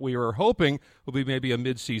for what we were hoping will be maybe a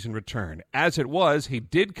midseason return. As it was, he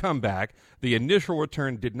did come back. The initial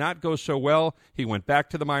return did not go so well. He went back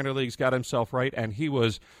to the minor leagues, got himself right, and he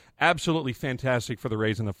was absolutely fantastic for the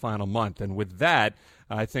Rays in the final month. And with that,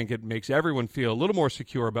 I think it makes everyone feel a little more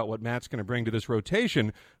secure about what Matt's going to bring to this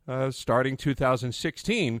rotation starting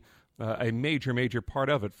 2016, a major part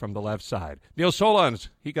of it from the left side. Neil Solondz,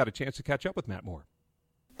 he got a chance to catch up with Matt Moore.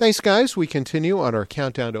 Thanks, guys. We continue on our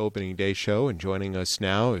Countdown to Opening Day show, and joining us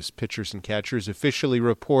now as pitchers and catchers officially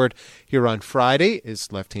report here on Friday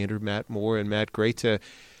is left-hander Matt Moore. And Matt, great to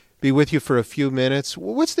be with you for a few minutes.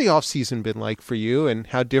 What's the offseason been like for you, and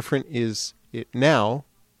how different is it now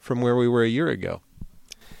from where we were a year ago?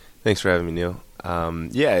 Thanks for having me, Neil.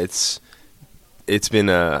 It's been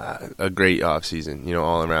a great offseason,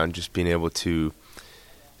 all around, just being able to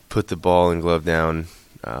put the ball and glove down,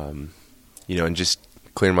 and just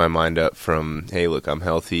clear my mind up from, hey, look, I'm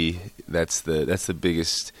healthy. That's the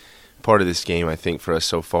biggest part of this game, I think, for us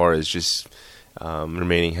so far, is just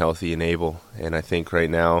remaining healthy and able. And I think right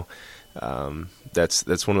now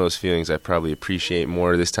that's one of those feelings I probably appreciate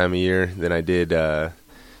more this time of year than I did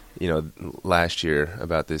last year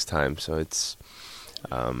about this time. So it's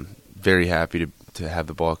very happy to have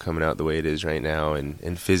the ball coming out the way it is right now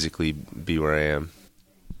and physically be where I am.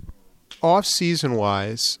 Off-season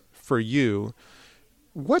wise, for you,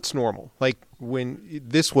 what's normal? Like, when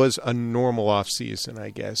this was a normal off-season,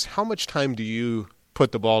 I guess, how much time do you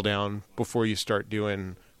put the ball down before you start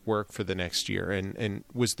doing work for the next year? And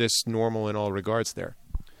was this normal in all regards there?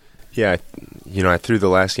 Yeah, I threw the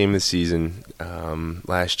last game of the season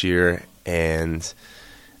last year, and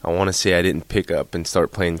I want to say I didn't pick up and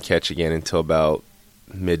start playing catch again until about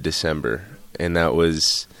mid-December. And that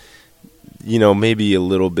was, maybe a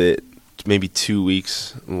little bit, maybe 2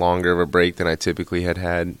 weeks longer of a break than I typically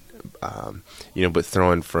had. But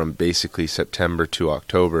throwing from basically September to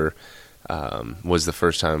October was the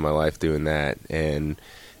first time in my life doing that. And,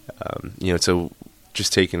 so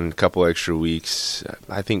just taking a couple extra weeks,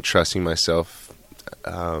 I think trusting myself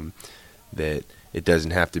that it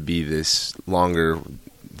doesn't have to be this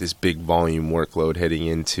big volume workload heading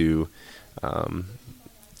into, I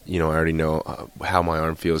already know how my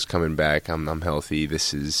arm feels coming back. I'm healthy.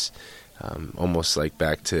 This is almost like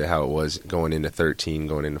back to how it was going into 13,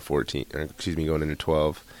 going into 14, going into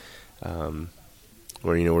 12,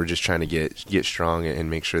 where, we're just trying to get strong and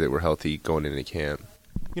make sure that we're healthy going into camp.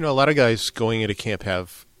 A lot of guys going into camp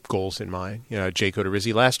have goals in mind. Jake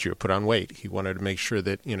Odorizzi last year put on weight. He wanted to make sure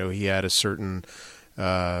that, he had a certain,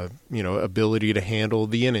 ability to handle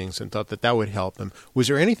the innings and thought that would help him. Was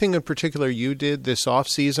there anything in particular you did this off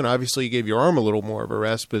season? Obviously, you gave your arm a little more of a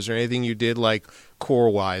rest, but is there anything you did like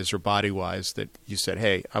core-wise or body-wise that you said,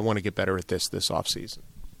 hey, I want to get better at this off season?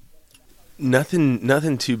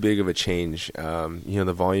 Nothing too big of a change.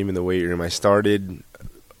 The volume in the weight room. I started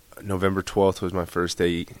November 12th was my first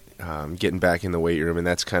day getting back in the weight room, and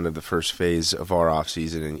that's kind of the first phase of our off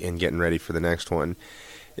season and getting ready for the next one.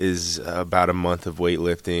 Is about a month of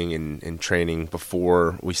weightlifting and training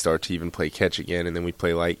before we start to even play catch again, and then we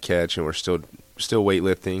play light catch, and we're still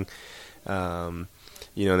weightlifting. And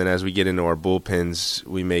then as we get into our bullpens,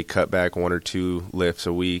 we may cut back 1 or 2 lifts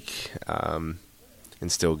a week, and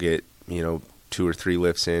still get 2 or 3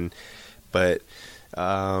 lifts in. But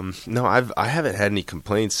no, I haven't had any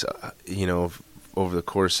complaints, over the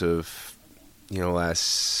course of last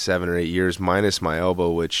 7 or 8 years, minus my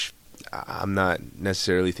elbow, which I'm not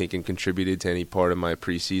necessarily thinking contributed to any part of my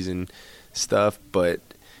preseason stuff, but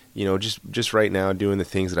just right now doing the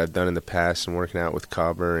things that I've done in the past and working out with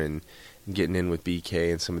Cobber and getting in with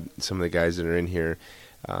BK and some of the guys that are in here.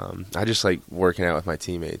 I just like working out with my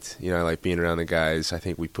teammates. I like being around the guys. I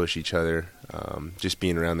think we push each other. Just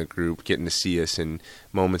being around the group, getting to see us in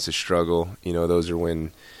moments of struggle. Those are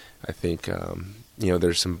when I think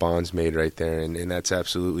there's some bonds made right there, and that's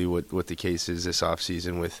absolutely what the case is this off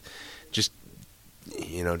season with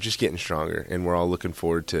just getting stronger, and we're all looking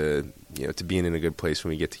forward to being in a good place when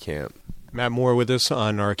we get to camp. Matt Moore with us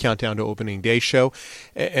on our Countdown to Opening Day show.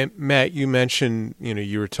 And Matt, you mentioned,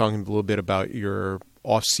 you were talking a little bit about your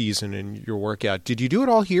off season and your workout. Did you do it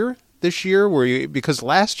all here this year? Because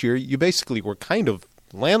last year you basically were kind of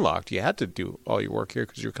landlocked. You had to do all your work here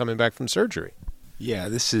because you're coming back from surgery. Yeah,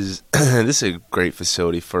 this is a great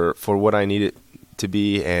facility for what I need it to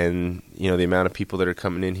be, and the amount of people that are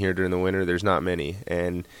coming in here during the winter. There's not many,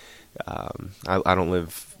 and I don't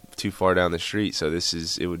live too far down the street. So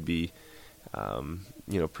it would be,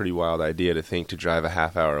 pretty wild idea to think to drive a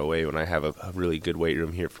half hour away when I have a really good weight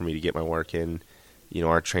room here for me to get my work in.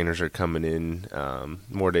 Our trainers are coming in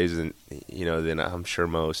more days than I'm sure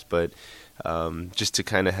most, but just to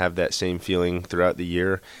kind of have that same feeling throughout the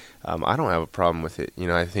year, I don't have a problem with it.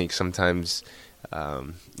 I think sometimes,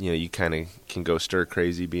 you kind of can go stir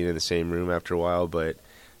crazy being in the same room after a while, but,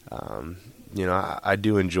 I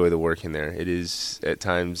do enjoy the work in there. It is at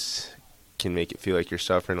times can make it feel like you're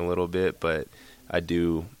suffering a little bit, but I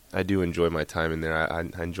do enjoy my time in there.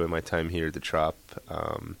 I enjoy my time here at the Trop.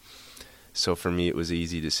 So for me, it was an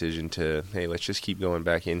easy decision to, hey, let's just keep going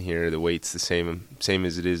back in here. The weight's the same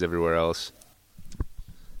as it is everywhere else.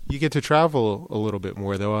 You get to travel a little bit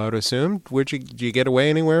more, though, I would assume. Did you get away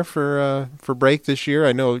anywhere for break this year?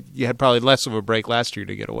 I know you had probably less of a break last year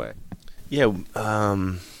to get away. Yeah,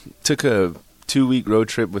 took a 2-week road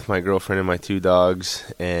trip with my girlfriend and my 2 dogs,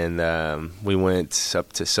 and we went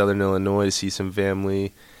up to Southern Illinois to see some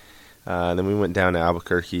family. Then we went down to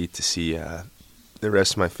Albuquerque to see the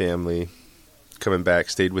rest of my family. Coming back,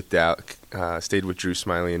 stayed with Drew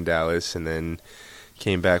Smiley in Dallas, and then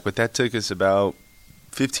came back. But that took us about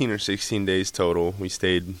 15 or 16 days total. We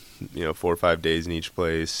stayed, 4 or 5 days in each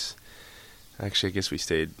place. Actually, I guess we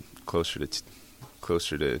stayed closer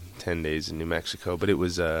to 10 days in New Mexico. But it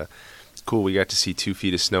was cool. We got to see 2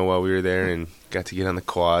 feet of snow while we were there, and got to get on the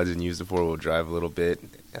quads and use the 4-wheel drive a little bit.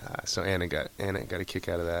 So Anna got a kick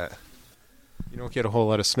out of that. You don't get a whole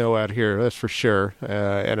lot of snow out here, that's for sure.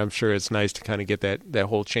 And I'm sure it's nice to kind of get that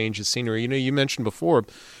whole change of scenery. You mentioned before,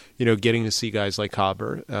 getting to see guys like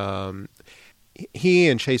Hobber. He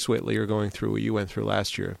and Chase Whitley are going through what you went through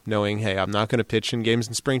last year, knowing, hey, I'm not going to pitch in games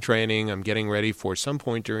in spring training. I'm getting ready for some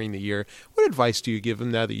point during the year. What advice do you give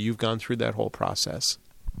them now that you've gone through that whole process?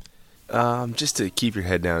 Just to keep your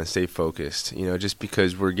head down and stay focused. Just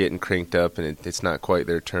because we're getting cranked up and it's not quite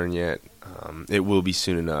their turn yet, it will be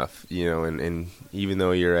soon enough. And even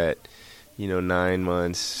though you're at, 9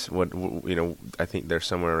 months, I think they're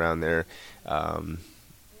somewhere around there.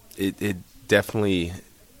 It definitely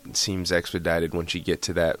seems expedited once you get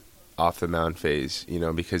to that off the mound phase.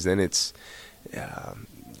 Because then it's,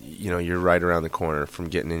 you're right around the corner from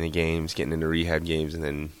getting into games, getting into rehab games, and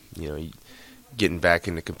then getting back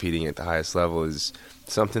into competing at the highest level is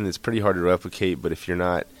something that's pretty hard to replicate. But if you're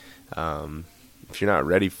not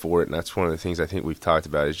ready for it, and that's one of the things I think we've talked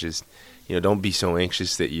about, is just don't be so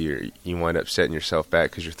anxious that you wind up setting yourself back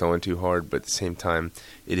because you're throwing too hard. But at the same time,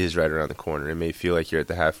 it is right around the corner. It may feel like you're at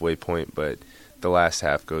the halfway point, but the last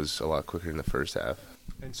half goes a lot quicker than the first half.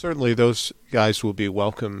 And certainly those guys will be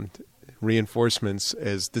welcomed reinforcements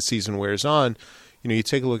as the season wears on. You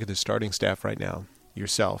take a look at the starting staff right now.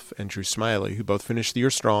 Yourself and Drew Smiley, who both finished the year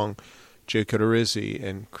strong, Jake Odorizzi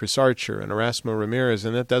and Chris Archer and Erasmo Ramirez,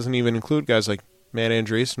 and that doesn't even include guys like Matt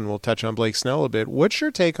Andreessen. We'll touch on Blake Snell a bit. What's your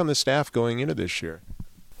take on the staff going into this year?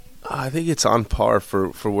 I think it's on par for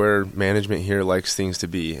where management here likes things to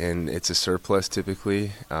be, and it's a surplus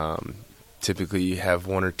typically. Typically you have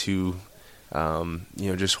 1 or 2,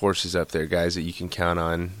 just horses up there, guys that you can count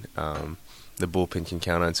on. The bullpen can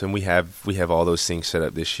count on. So we have all those things set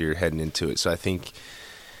up this year heading into it. So I think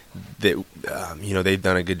that they've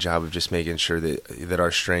done a good job of just making sure that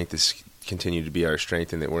our strength is continued to be our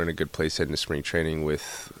strength, and that we're in a good place heading to spring training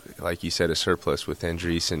with, like you said, a surplus with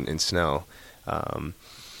Andreessen and Snell.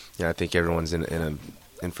 I think everyone's in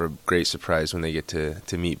for a great surprise when they get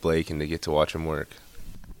to meet Blake and to get to watch him work.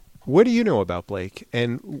 What do you know about Blake,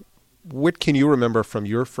 and what can you remember from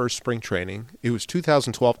your first spring training? It was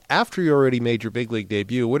 2012, after you already made your big league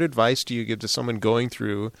debut. What advice do you give to someone going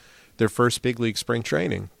through their first big league spring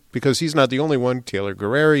training? Because he's not the only one. Taylor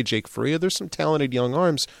Guerreri, Jake Faria, there's some talented young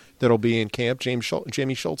arms that'll be in camp. Jamie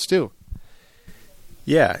Schultz, too.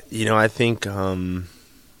 Yeah, I think one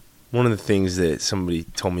of the things that somebody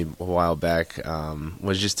told me a while back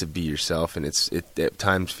was just to be yourself, and it at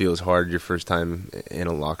times feels hard your first time in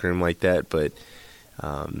a locker room like that, but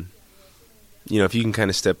if you can kind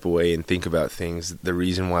of step away and think about things, the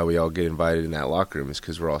reason why we all get invited in that locker room is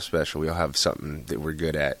because we're all special. We all have something that we're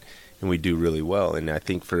good at, and we do really well. And I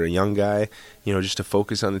think for a young guy, just to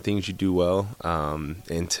focus on the things you do well,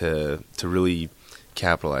 and to really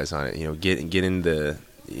capitalize on it. Get into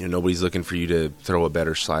nobody's looking for you to throw a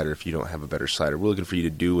better slider if you don't have a better slider. We're looking for you to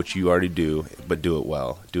do what you already do, but do it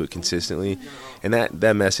well, do it consistently. And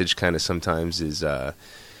that message kind of sometimes is a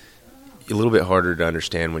little bit harder to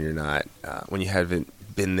understand when you're not, when you haven't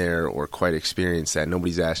been there or quite experienced that.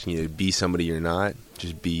 Nobody's asking you to be somebody you're not.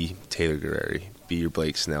 Just be Taylor Guerreri, be your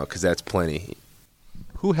Blake Snell, because that's plenty.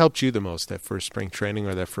 Who helped you the most that first spring training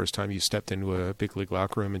or that first time you stepped into a big league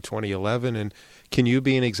locker room in 2011? And can you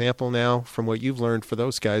be an example now from what you've learned for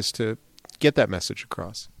those guys to get that message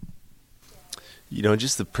across? You know,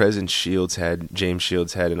 just the presence James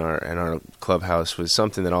Shields had in our clubhouse was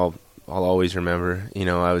something that I'll always remember. You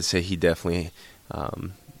know, I would say he definitely,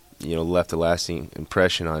 left a lasting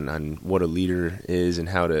impression on what a leader is and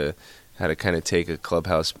how to kind of take a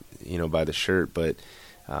clubhouse, by the shirt. But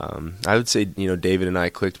I would say, David and I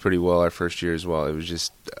clicked pretty well our first year as well. It was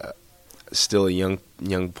just still a young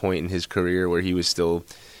point in his career where he was still,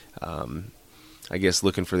 I guess,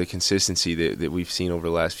 looking for the consistency that we've seen over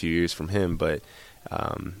the last few years from him. But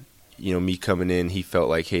me coming in, he felt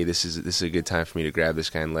like, hey, this is a good time for me to grab this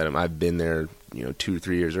guy and let him. I've been there, 2 or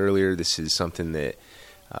 3 years earlier. This is something that,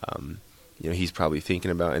 he's probably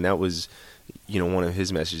thinking about. And that was, one of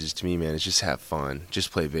his messages to me, man, is just have fun,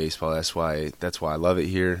 just play baseball. That's why I love it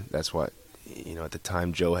here. That's what, at the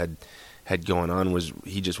time Joe had going on was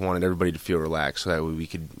he just wanted everybody to feel relaxed so that way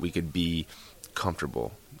we could be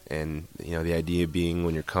comfortable. And the idea being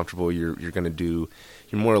when you're comfortable, you're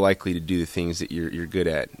more likely to do the things that you're good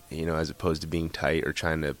at, as opposed to being tight or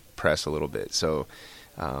trying to press a little bit. So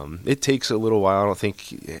it takes a little while. I don't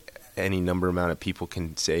think any amount of people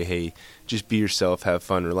can say, hey, just be yourself, have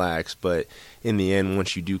fun, relax. But in the end,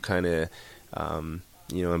 once you do kind of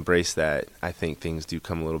embrace that, I think things do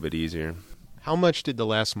come a little bit easier. How much did the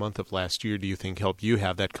last month of last year do you think help you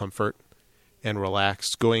have that comfort and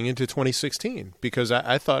relax going into 2016? Because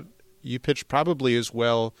I thought you pitched probably as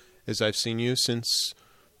well as I've seen you since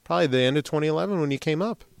probably the end of 2011 when you came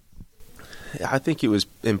up. I think it was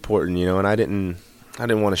important, and I didn't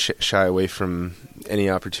want to shy away from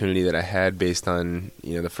any opportunity that I had based on,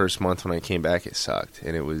 the first month when I came back, it sucked.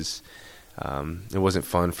 And it wasn't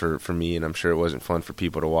fun for me, and I'm sure it wasn't fun for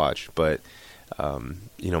people to watch. But,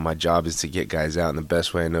 my job is to get guys out, and the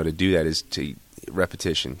best way I know to do that is to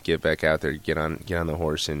repetition, get back out there, get on the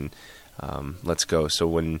horse, and let's go. So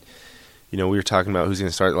when we were talking about who's going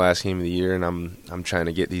to start the last game of the year, and I'm trying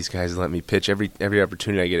to get these guys to let me pitch every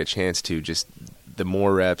opportunity I get a chance to. Just the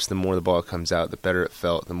more reps, the more the ball comes out, the better it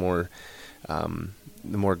felt. The more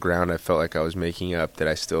ground I felt like I was making up. That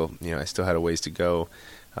I still had a ways to go.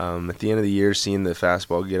 At the end of the year, seeing the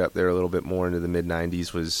fastball get up there a little bit more into the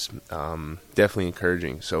mid-90s was definitely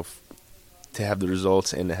encouraging. So to have the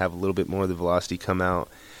results and to have a little bit more of the velocity come out,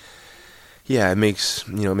 yeah, it makes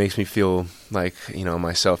me feel like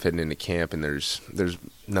myself heading into camp, and there's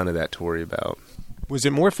none of that to worry about. Was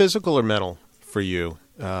it more physical or mental for you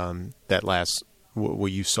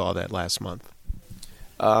what you saw that last month?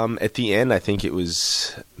 At the end, I think it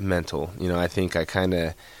was mental. I think I kind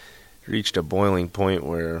of reached a boiling point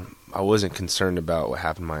where I wasn't concerned about what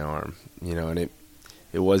happened to my arm, and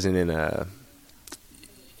it wasn't in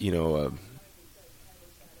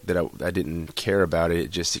that I didn't care about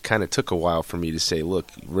it. It kind of took a while for me to say,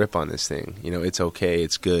 look, rip on this thing. It's okay.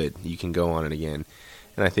 It's good. You can go on it again.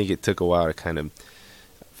 And I think it took a while to kind of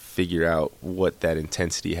figure out what that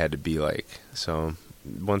intensity had to be like. So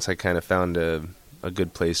once I kind of found a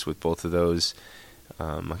good place with both of those,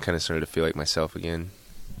 I kind of started to feel like myself again.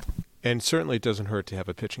 And certainly it doesn't hurt to have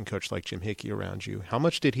a pitching coach like Jim Hickey around you. How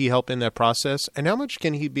much did he help in that process? And how much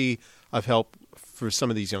can he be of help for some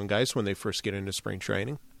of these young guys when they first get into spring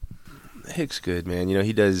training? Hick's good, man.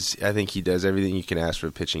 He does. I think he does everything you can ask for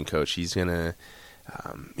a pitching coach. He's gonna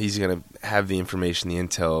have the information, the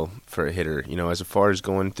intel for a hitter. As far as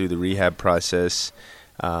going through the rehab process,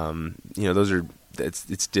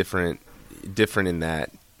 it's different in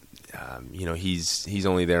that. He's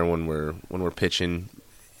only there when we're pitching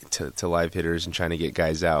to live hitters and trying to get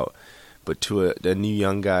guys out. But to a new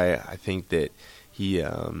young guy, I think that he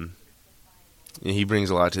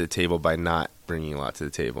brings a lot to the table by not bringing a lot to the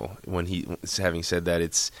table. Having said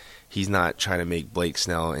that, he's not trying to make Blake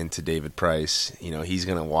Snell into David Price. He's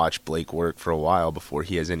going to watch Blake work for a while before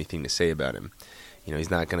he has anything to say about him.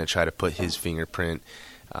 He's not going to try to put his fingerprint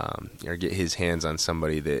or get his hands on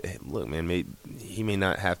somebody that, look, man, he may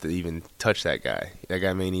not have to even touch that guy. That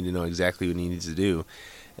guy may need to know exactly what he needs to do,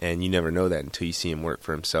 and you never know that until you see him work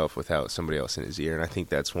for himself without somebody else in his ear. And I think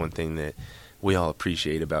that's one thing that we all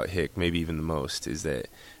appreciate about Hick, maybe even the most, is that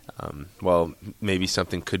while maybe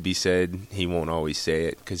something could be said, he won't always say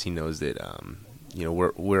it because he knows that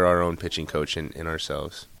we're our own pitching coach in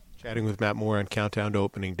ourselves. Chatting with Matt Moore on Countdown to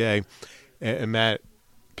Opening Day. And Matt,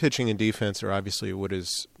 pitching and defense are obviously what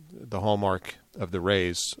is the hallmark of the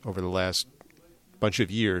Rays over the last bunch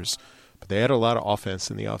of years, but they had a lot of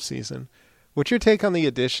offense in the offseason. What's your take on the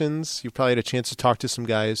additions? You probably had a chance to talk to some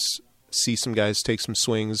guys, see some guys take some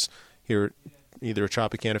swings here, either at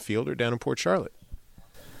Tropicana Field or down in Port Charlotte.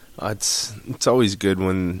 It's always good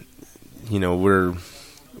when, we're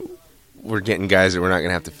getting guys that we're not going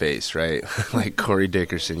to have to face, right? Like Corey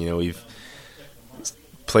Dickerson, we've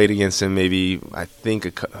played against him maybe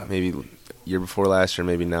year before last year,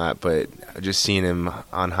 maybe not, but just seeing him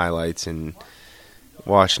on highlights and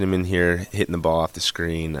watching him in here hitting the ball off the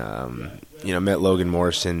screen. Met Logan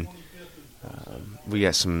Morrison. We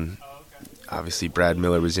got some, obviously Brad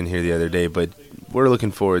Miller was in here the other day, but we're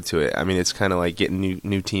looking forward to it. I mean, it's kind of like getting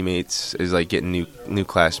new teammates is like getting new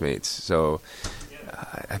classmates. So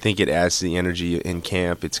I think it adds to the energy in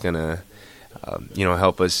camp. It's going to,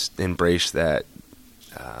 help us embrace that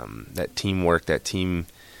teamwork, that team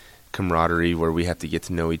camaraderie where we have to get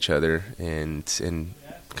to know each other and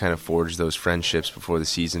kind of forge those friendships before the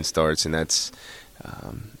season starts. And that's,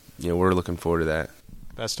 we're looking forward to that.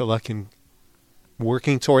 Best of luck in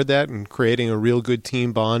working toward that and creating a real good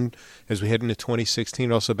team bond as we head into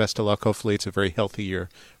 2016. Also, best of luck. Hopefully it's a very healthy year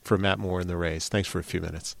for Matt Moore and the Rays. Thanks for a few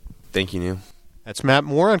minutes. Thank you, Neil. That's Matt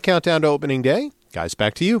Moore on Countdown to Opening Day. Guys,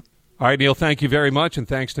 back to you. All right, Neil, thank you very much, and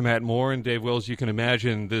thanks to Matt Moore and Dave Wills. You can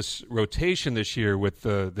imagine this rotation this year with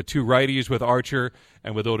the two righties with Archer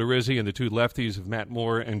and with Odorizzi and the two lefties of Matt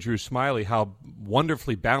Moore and Drew Smiley, how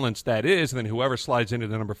wonderfully balanced that is. And then whoever slides into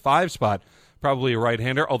the number 5 spot, probably a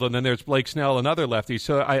right-hander, although then there's Blake Snell, another lefty.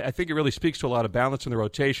 So I think it really speaks to a lot of balance in the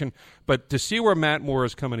rotation. But to see where Matt Moore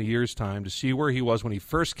is come in a year's time, to see where he was when he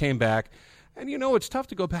first came back, and, it's tough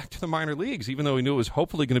to go back to the minor leagues, even though we knew it was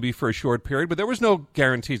hopefully going to be for a short period. But there was no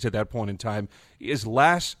guarantees at that point in time. His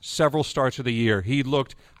last several starts of the year, he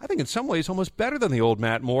looked, I think in some ways, almost better than the old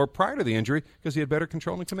Matt Moore prior to the injury because he had better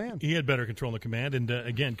control and command. He had better control and command. And,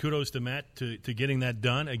 again, kudos to Matt to getting that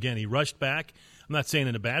done. Again, he rushed back. I'm not saying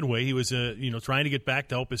in a bad way. He was, trying to get back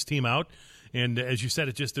to help his team out. And as you said,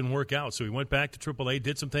 it just didn't work out. So he went back to AAA,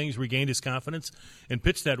 did some things, regained his confidence, and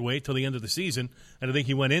pitched that way till the end of the season. And I think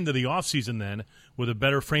he went into the offseason then with a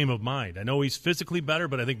better frame of mind. I know he's physically better,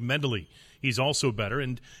 but I think mentally he's also better.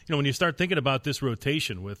 And, when you start thinking about this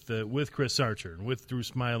rotation with Chris Archer and with Drew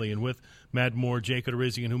Smiley and with Matt Moore, Jake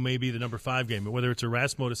Odorizzi, and who may be the number 5 game, whether it's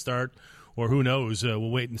Erasmo to start or who knows, we'll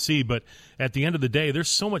wait and see. But at the end of the day, there's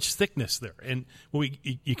so much thickness there. And what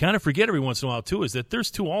you kind of forget every once in a while, too, is that there's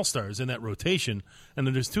 2 all-stars in that rotation, and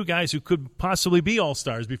then there's 2 guys who could possibly be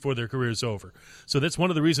all-stars before their career's over. So that's one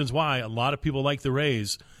of the reasons why a lot of people like the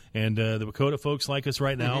Rays, and the Wakota folks like us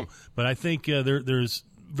right now. Mm-hmm. But I think there's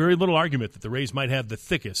very little argument that the Rays might have the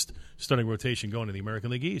thickest starting rotation going to the American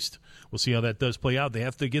League East. We'll see how that does play out. They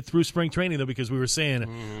have to get through spring training, though, because we were saying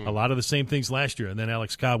a lot of the same things last year. And then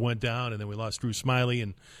Alex Cobb went down, and then we lost Drew Smiley,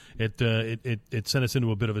 and it sent us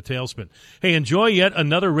into a bit of a tailspin. Hey, enjoy yet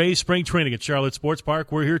another Rays spring training at Charlotte Sports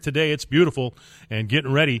Park. We're here today. It's beautiful, and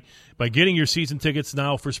getting ready by getting your season tickets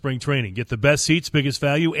now for spring training. Get the best seats, biggest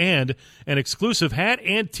value, and an exclusive hat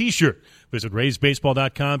and T-shirt. Visit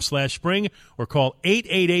RaysBaseball.com/spring or call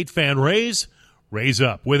 888-FAN-RAYS. Rays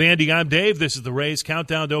up. With Andy, I'm Dave. This is the Rays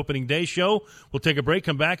Countdown to Opening Day show. We'll take a break,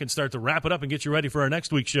 come back, and start to wrap it up and get you ready for our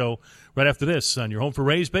next week's show right after this on your home for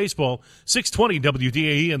Rays Baseball, 620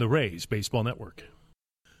 WDAE and the Rays Baseball Network.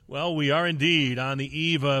 Well, we are indeed on the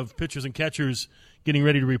eve of pitchers and catchers getting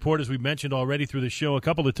ready to report, as we mentioned already through the show a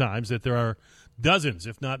couple of times, that there are dozens,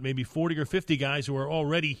 if not maybe 40 or 50 guys who are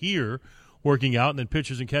already here working out, and then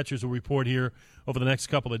pitchers and catchers will report here over the next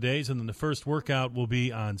couple of days, and then the first workout will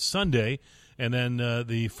be on Sunday, and then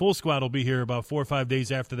the full squad will be here about 4 or 5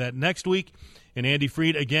 days after that next week. And Andy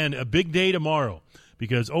Freed, again, a big day tomorrow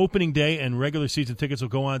because opening day and regular season tickets will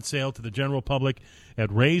go on sale to the general public at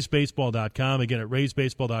RaysBaseball.com, again at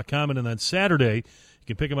RaysBaseball.com, and then on Saturday you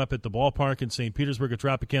can pick them up at the ballpark in St. Petersburg at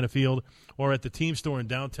Tropicana Field or at the Team Store in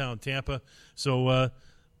downtown Tampa. So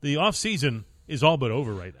the off-season is all but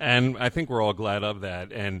over right now. And I think we're all glad of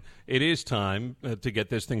that. And it is time to get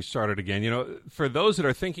this thing started again. For those that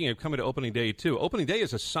are thinking of coming to opening day, too, opening day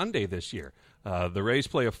is a Sunday this year. The Rays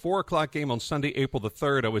play a 4 o'clock game on Sunday, April the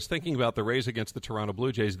 3rd. I was thinking about the Rays against the Toronto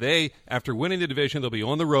Blue Jays. They, after winning the division, they'll be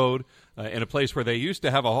on the road in a place where they used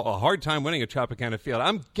to have a hard time winning at Tropicana Field.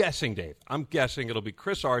 I'm guessing, Dave, it'll be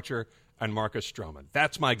Chris Archer and Marcus Stroman.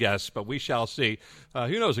 That's my guess, but we shall see.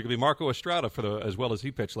 Who knows? It could be Marco Estrada as well as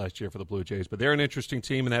he pitched last year for the Blue Jays. But they're an interesting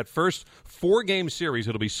team. In that first 4-game series,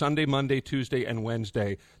 it'll be Sunday, Monday, Tuesday, and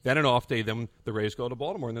Wednesday. Then an off day. Then the Rays go to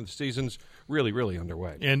Baltimore, and then the season's really, really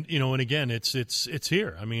underway. And and again, it's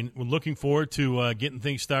here. I mean, we're looking forward to getting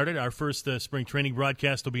things started. Our first spring training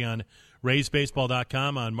broadcast will be on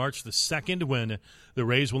RaysBaseball.com on March the 2nd when the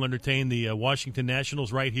Rays will entertain the Washington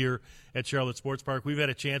Nationals right here at Charlotte Sports Park. We've had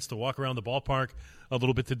a chance to walk around the ballpark a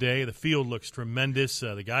little bit today. The field looks tremendous.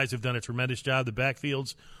 The guys have done a tremendous job. The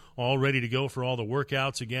backfield's all ready to go for all the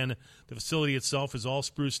workouts. Again, the facility itself is all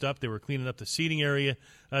spruced up. They were cleaning up the seating area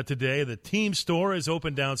today. The team store is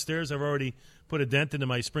open downstairs. I've already put a dent into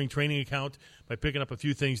my spring training account by picking up a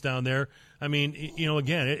few things down there. I mean,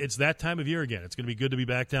 again, it's that time of year again. It's going to be good to be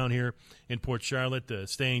back down here in Port Charlotte,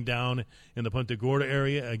 staying down in the Punta Gorda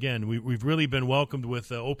area. Again, we've really been welcomed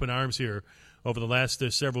with open arms here over the last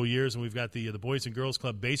several years, and we've got the Boys and Girls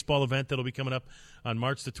Club baseball event that'll be coming up on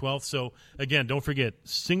March the 12th. So, again, don't forget,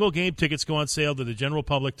 single game tickets go on sale to the general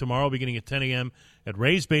public tomorrow beginning at 10 a.m. at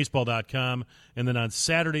RaysBaseball.com, and then on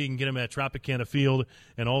Saturday you can get them at Tropicana Field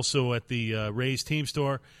and also at the Rays team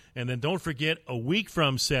store. And then don't forget, a week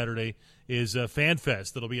from Saturday is Fan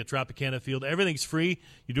Fest. That'll be at Tropicana Field. Everything's free.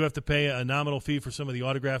 You do have to pay a nominal fee for some of the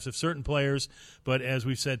autographs of certain players, but as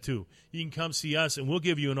we've said too, you can come see us and we'll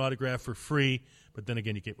give you an autograph for free. But then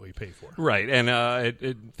again, you get what you pay for. Right,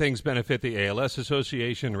 and things benefit the ALS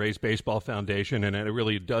Association, Rays Baseball Foundation, and it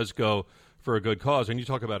really does go for a good cause. And you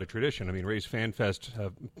talk about a tradition. I mean, Rays Fan Fest,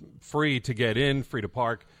 free to get in, free to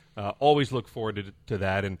park. Always look forward to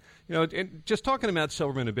that. And, and just talking to Matt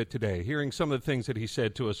Silverman a bit today, hearing some of the things that he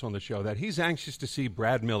said to us on the show, that he's anxious to see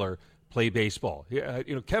Brad Miller play baseball.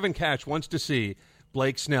 Kevin Cash wants to see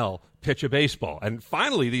Blake Snell pitch a baseball. And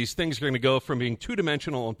finally, these things are going to go from being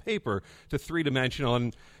two-dimensional on paper to three-dimensional.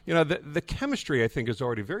 And, the chemistry, I think, is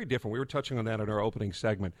already very different. We were touching on that in our opening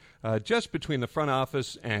segment. Just between the front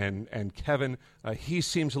office and Kevin, he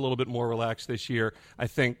seems a little bit more relaxed this year.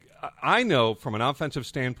 I know from an offensive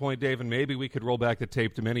standpoint, Dave, and maybe we could roll back the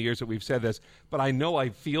tape to many years that we've said this, but I know I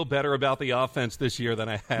feel better about the offense this year than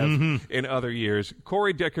I have in other years.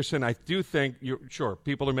 Corey Dickerson, I do think, sure,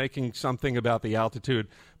 people are making something about the altitude,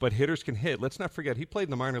 but hitters can hit. Let's not forget, he played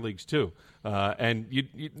in the minor leagues too, and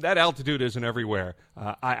that altitude isn't everywhere.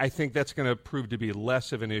 I think that's going to prove to be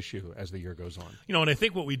less of an issue as the year goes on. And I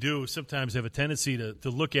think what we do sometimes have a tendency to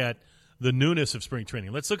look at the newness of spring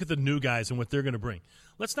training. Let's look at the new guys and what they're going to bring.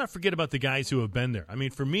 Let's not forget about the guys who have been there. I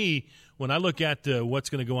mean, for me, when I look at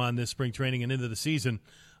what's going to go on this spring training and into the season,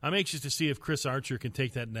 I'm anxious to see if Chris Archer can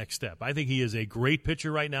take that next step. I think he is a great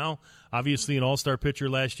pitcher right now, obviously an all-star pitcher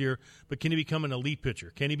last year, but can he become an elite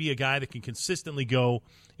pitcher? Can he be a guy that can consistently go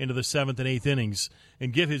into the 7th and 8th innings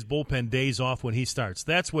and give his bullpen days off when he starts?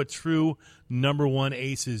 That's what true number one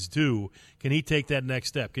aces do. Can he take that next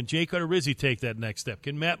step? Can Jake Odorizzi take that next step?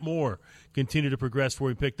 Can Matt Moore continue to progress where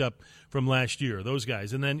he picked up from last year? Those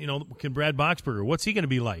guys. And then, can Brad Boxberger, what's he going to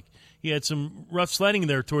be like? He had some rough sledding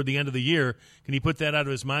there toward the end of the year. Can he put that out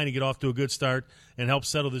of his mind and get off to a good start and help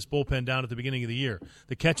settle this bullpen down at the beginning of the year?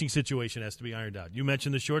 The catching situation has to be ironed out. You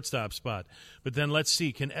mentioned the shortstop spot. But then let's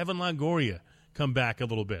see, can Evan Longoria come back a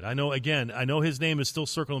little bit? I know his name is still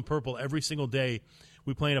circling purple every single day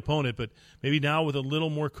we play an opponent, but maybe now with a little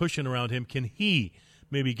more cushion around him, can he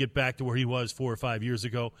maybe get back to where he was 4 or 5 years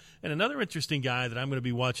ago? And another interesting guy that I'm going to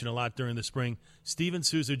be watching a lot during the spring, Steven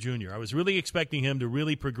Souza Jr. I was really expecting him to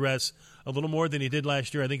really progress a little more than he did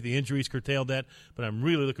last year. I think the injuries curtailed that, but I'm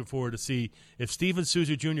really looking forward to see if Steven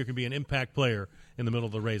Souza Jr. can be an impact player in the middle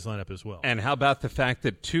of the Rays lineup as well. And how about the fact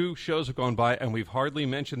that 2 shows have gone by and we've hardly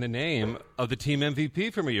mentioned the name of the team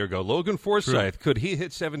MVP from a year ago, Logan Forsythe. True. Could he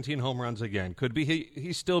hit 17 home runs again? Could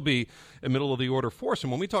he still be a middle of the order force?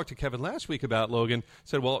 And when we talked to Kevin last week about Logan,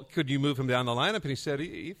 said, well, could you move him down the lineup? And he said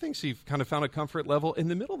he thinks he kind of found a comfort level in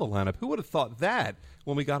the middle of the lineup. Who would have thought that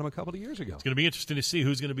when we got him a couple of years ago? It's going to be interesting to see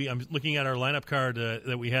who's going to be. I'm looking at our lineup card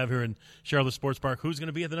that we have here in Charlotte Sports Park. Who's going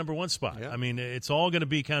to be at the number 1 spot? Yeah. I mean, it's all going to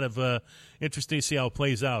be kind of interesting to see how it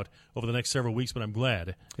plays out over the next several weeks, but I'm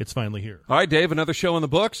glad it's finally here. All right, Dave, another show in the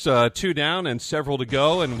books, 2 down and several to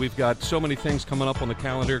go, and we've got so many things coming up on the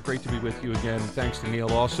calendar. Great to be with you again. Thanks to Neil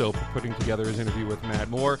also for putting together his interview with Matt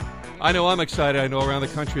Moore. I know I'm excited. I know around the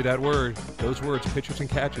country those words, pitchers and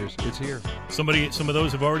catchers, it's here. Some of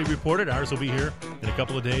those have already reported. Ours will be here in a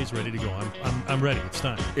couple of days, ready to go. I'm ready. It's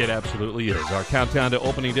time. It absolutely is. Our Countdown to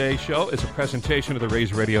Opening Day show is a presentation of the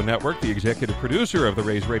Rays Radio Network. The executive producer of the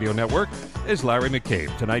Rays Radio Network is Larry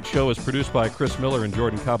McCabe. Tonight's show is produced by Chris Miller and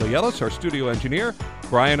Jordan Caballeros, our studio engineer,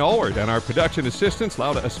 Brian Allward, and our production assistants,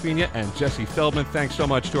 Lauda Espina and Jesse Feldman. Thanks so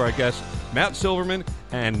much to our guests, Matt Silverman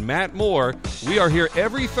and Matt Moore. We are here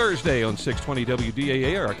every Thursday on 620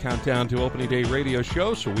 WDAA, our Countdown to Opening Day radio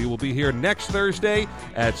show, so we will be here next Thursday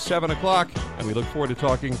at 7 o'clock, and we look forward to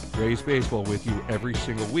talking Rays baseball with you every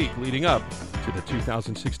single week leading up to the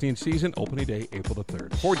 2016 season, Opening Day, April the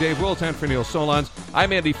 3rd. For Dave Wills and for Neil Solondz,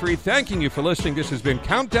 I'm Andy Freed, thanking you for listening. This has been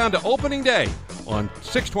Countdown to Opening Day on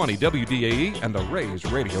 620 WDAE and the Rays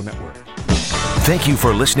Radio Network. Thank you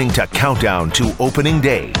for listening to Countdown to Opening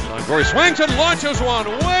Day. Longoria swings and launches one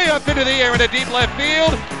way up into the air in a deep left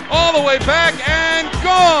field, all the way back and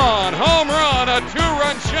gone. Home run, a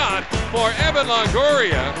 2-run shot for Evan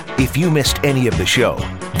Longoria. If you missed any of the show,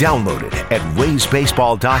 download it at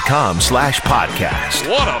raysbaseball.com/podcast.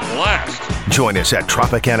 What a blast. Join us at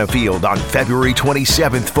Tropicana Field on February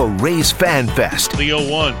 27th for Rays Fan Fest. The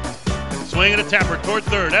 0-1. Swing and a tapper toward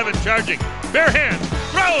third. Evan charging. Bare hands.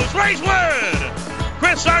 Throws. Rays win!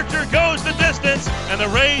 Chris Archer goes the distance, and the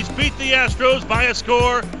Rays beat the Astros by a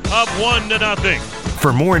score of 1-0.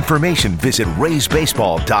 For more information, visit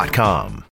raysbaseball.com.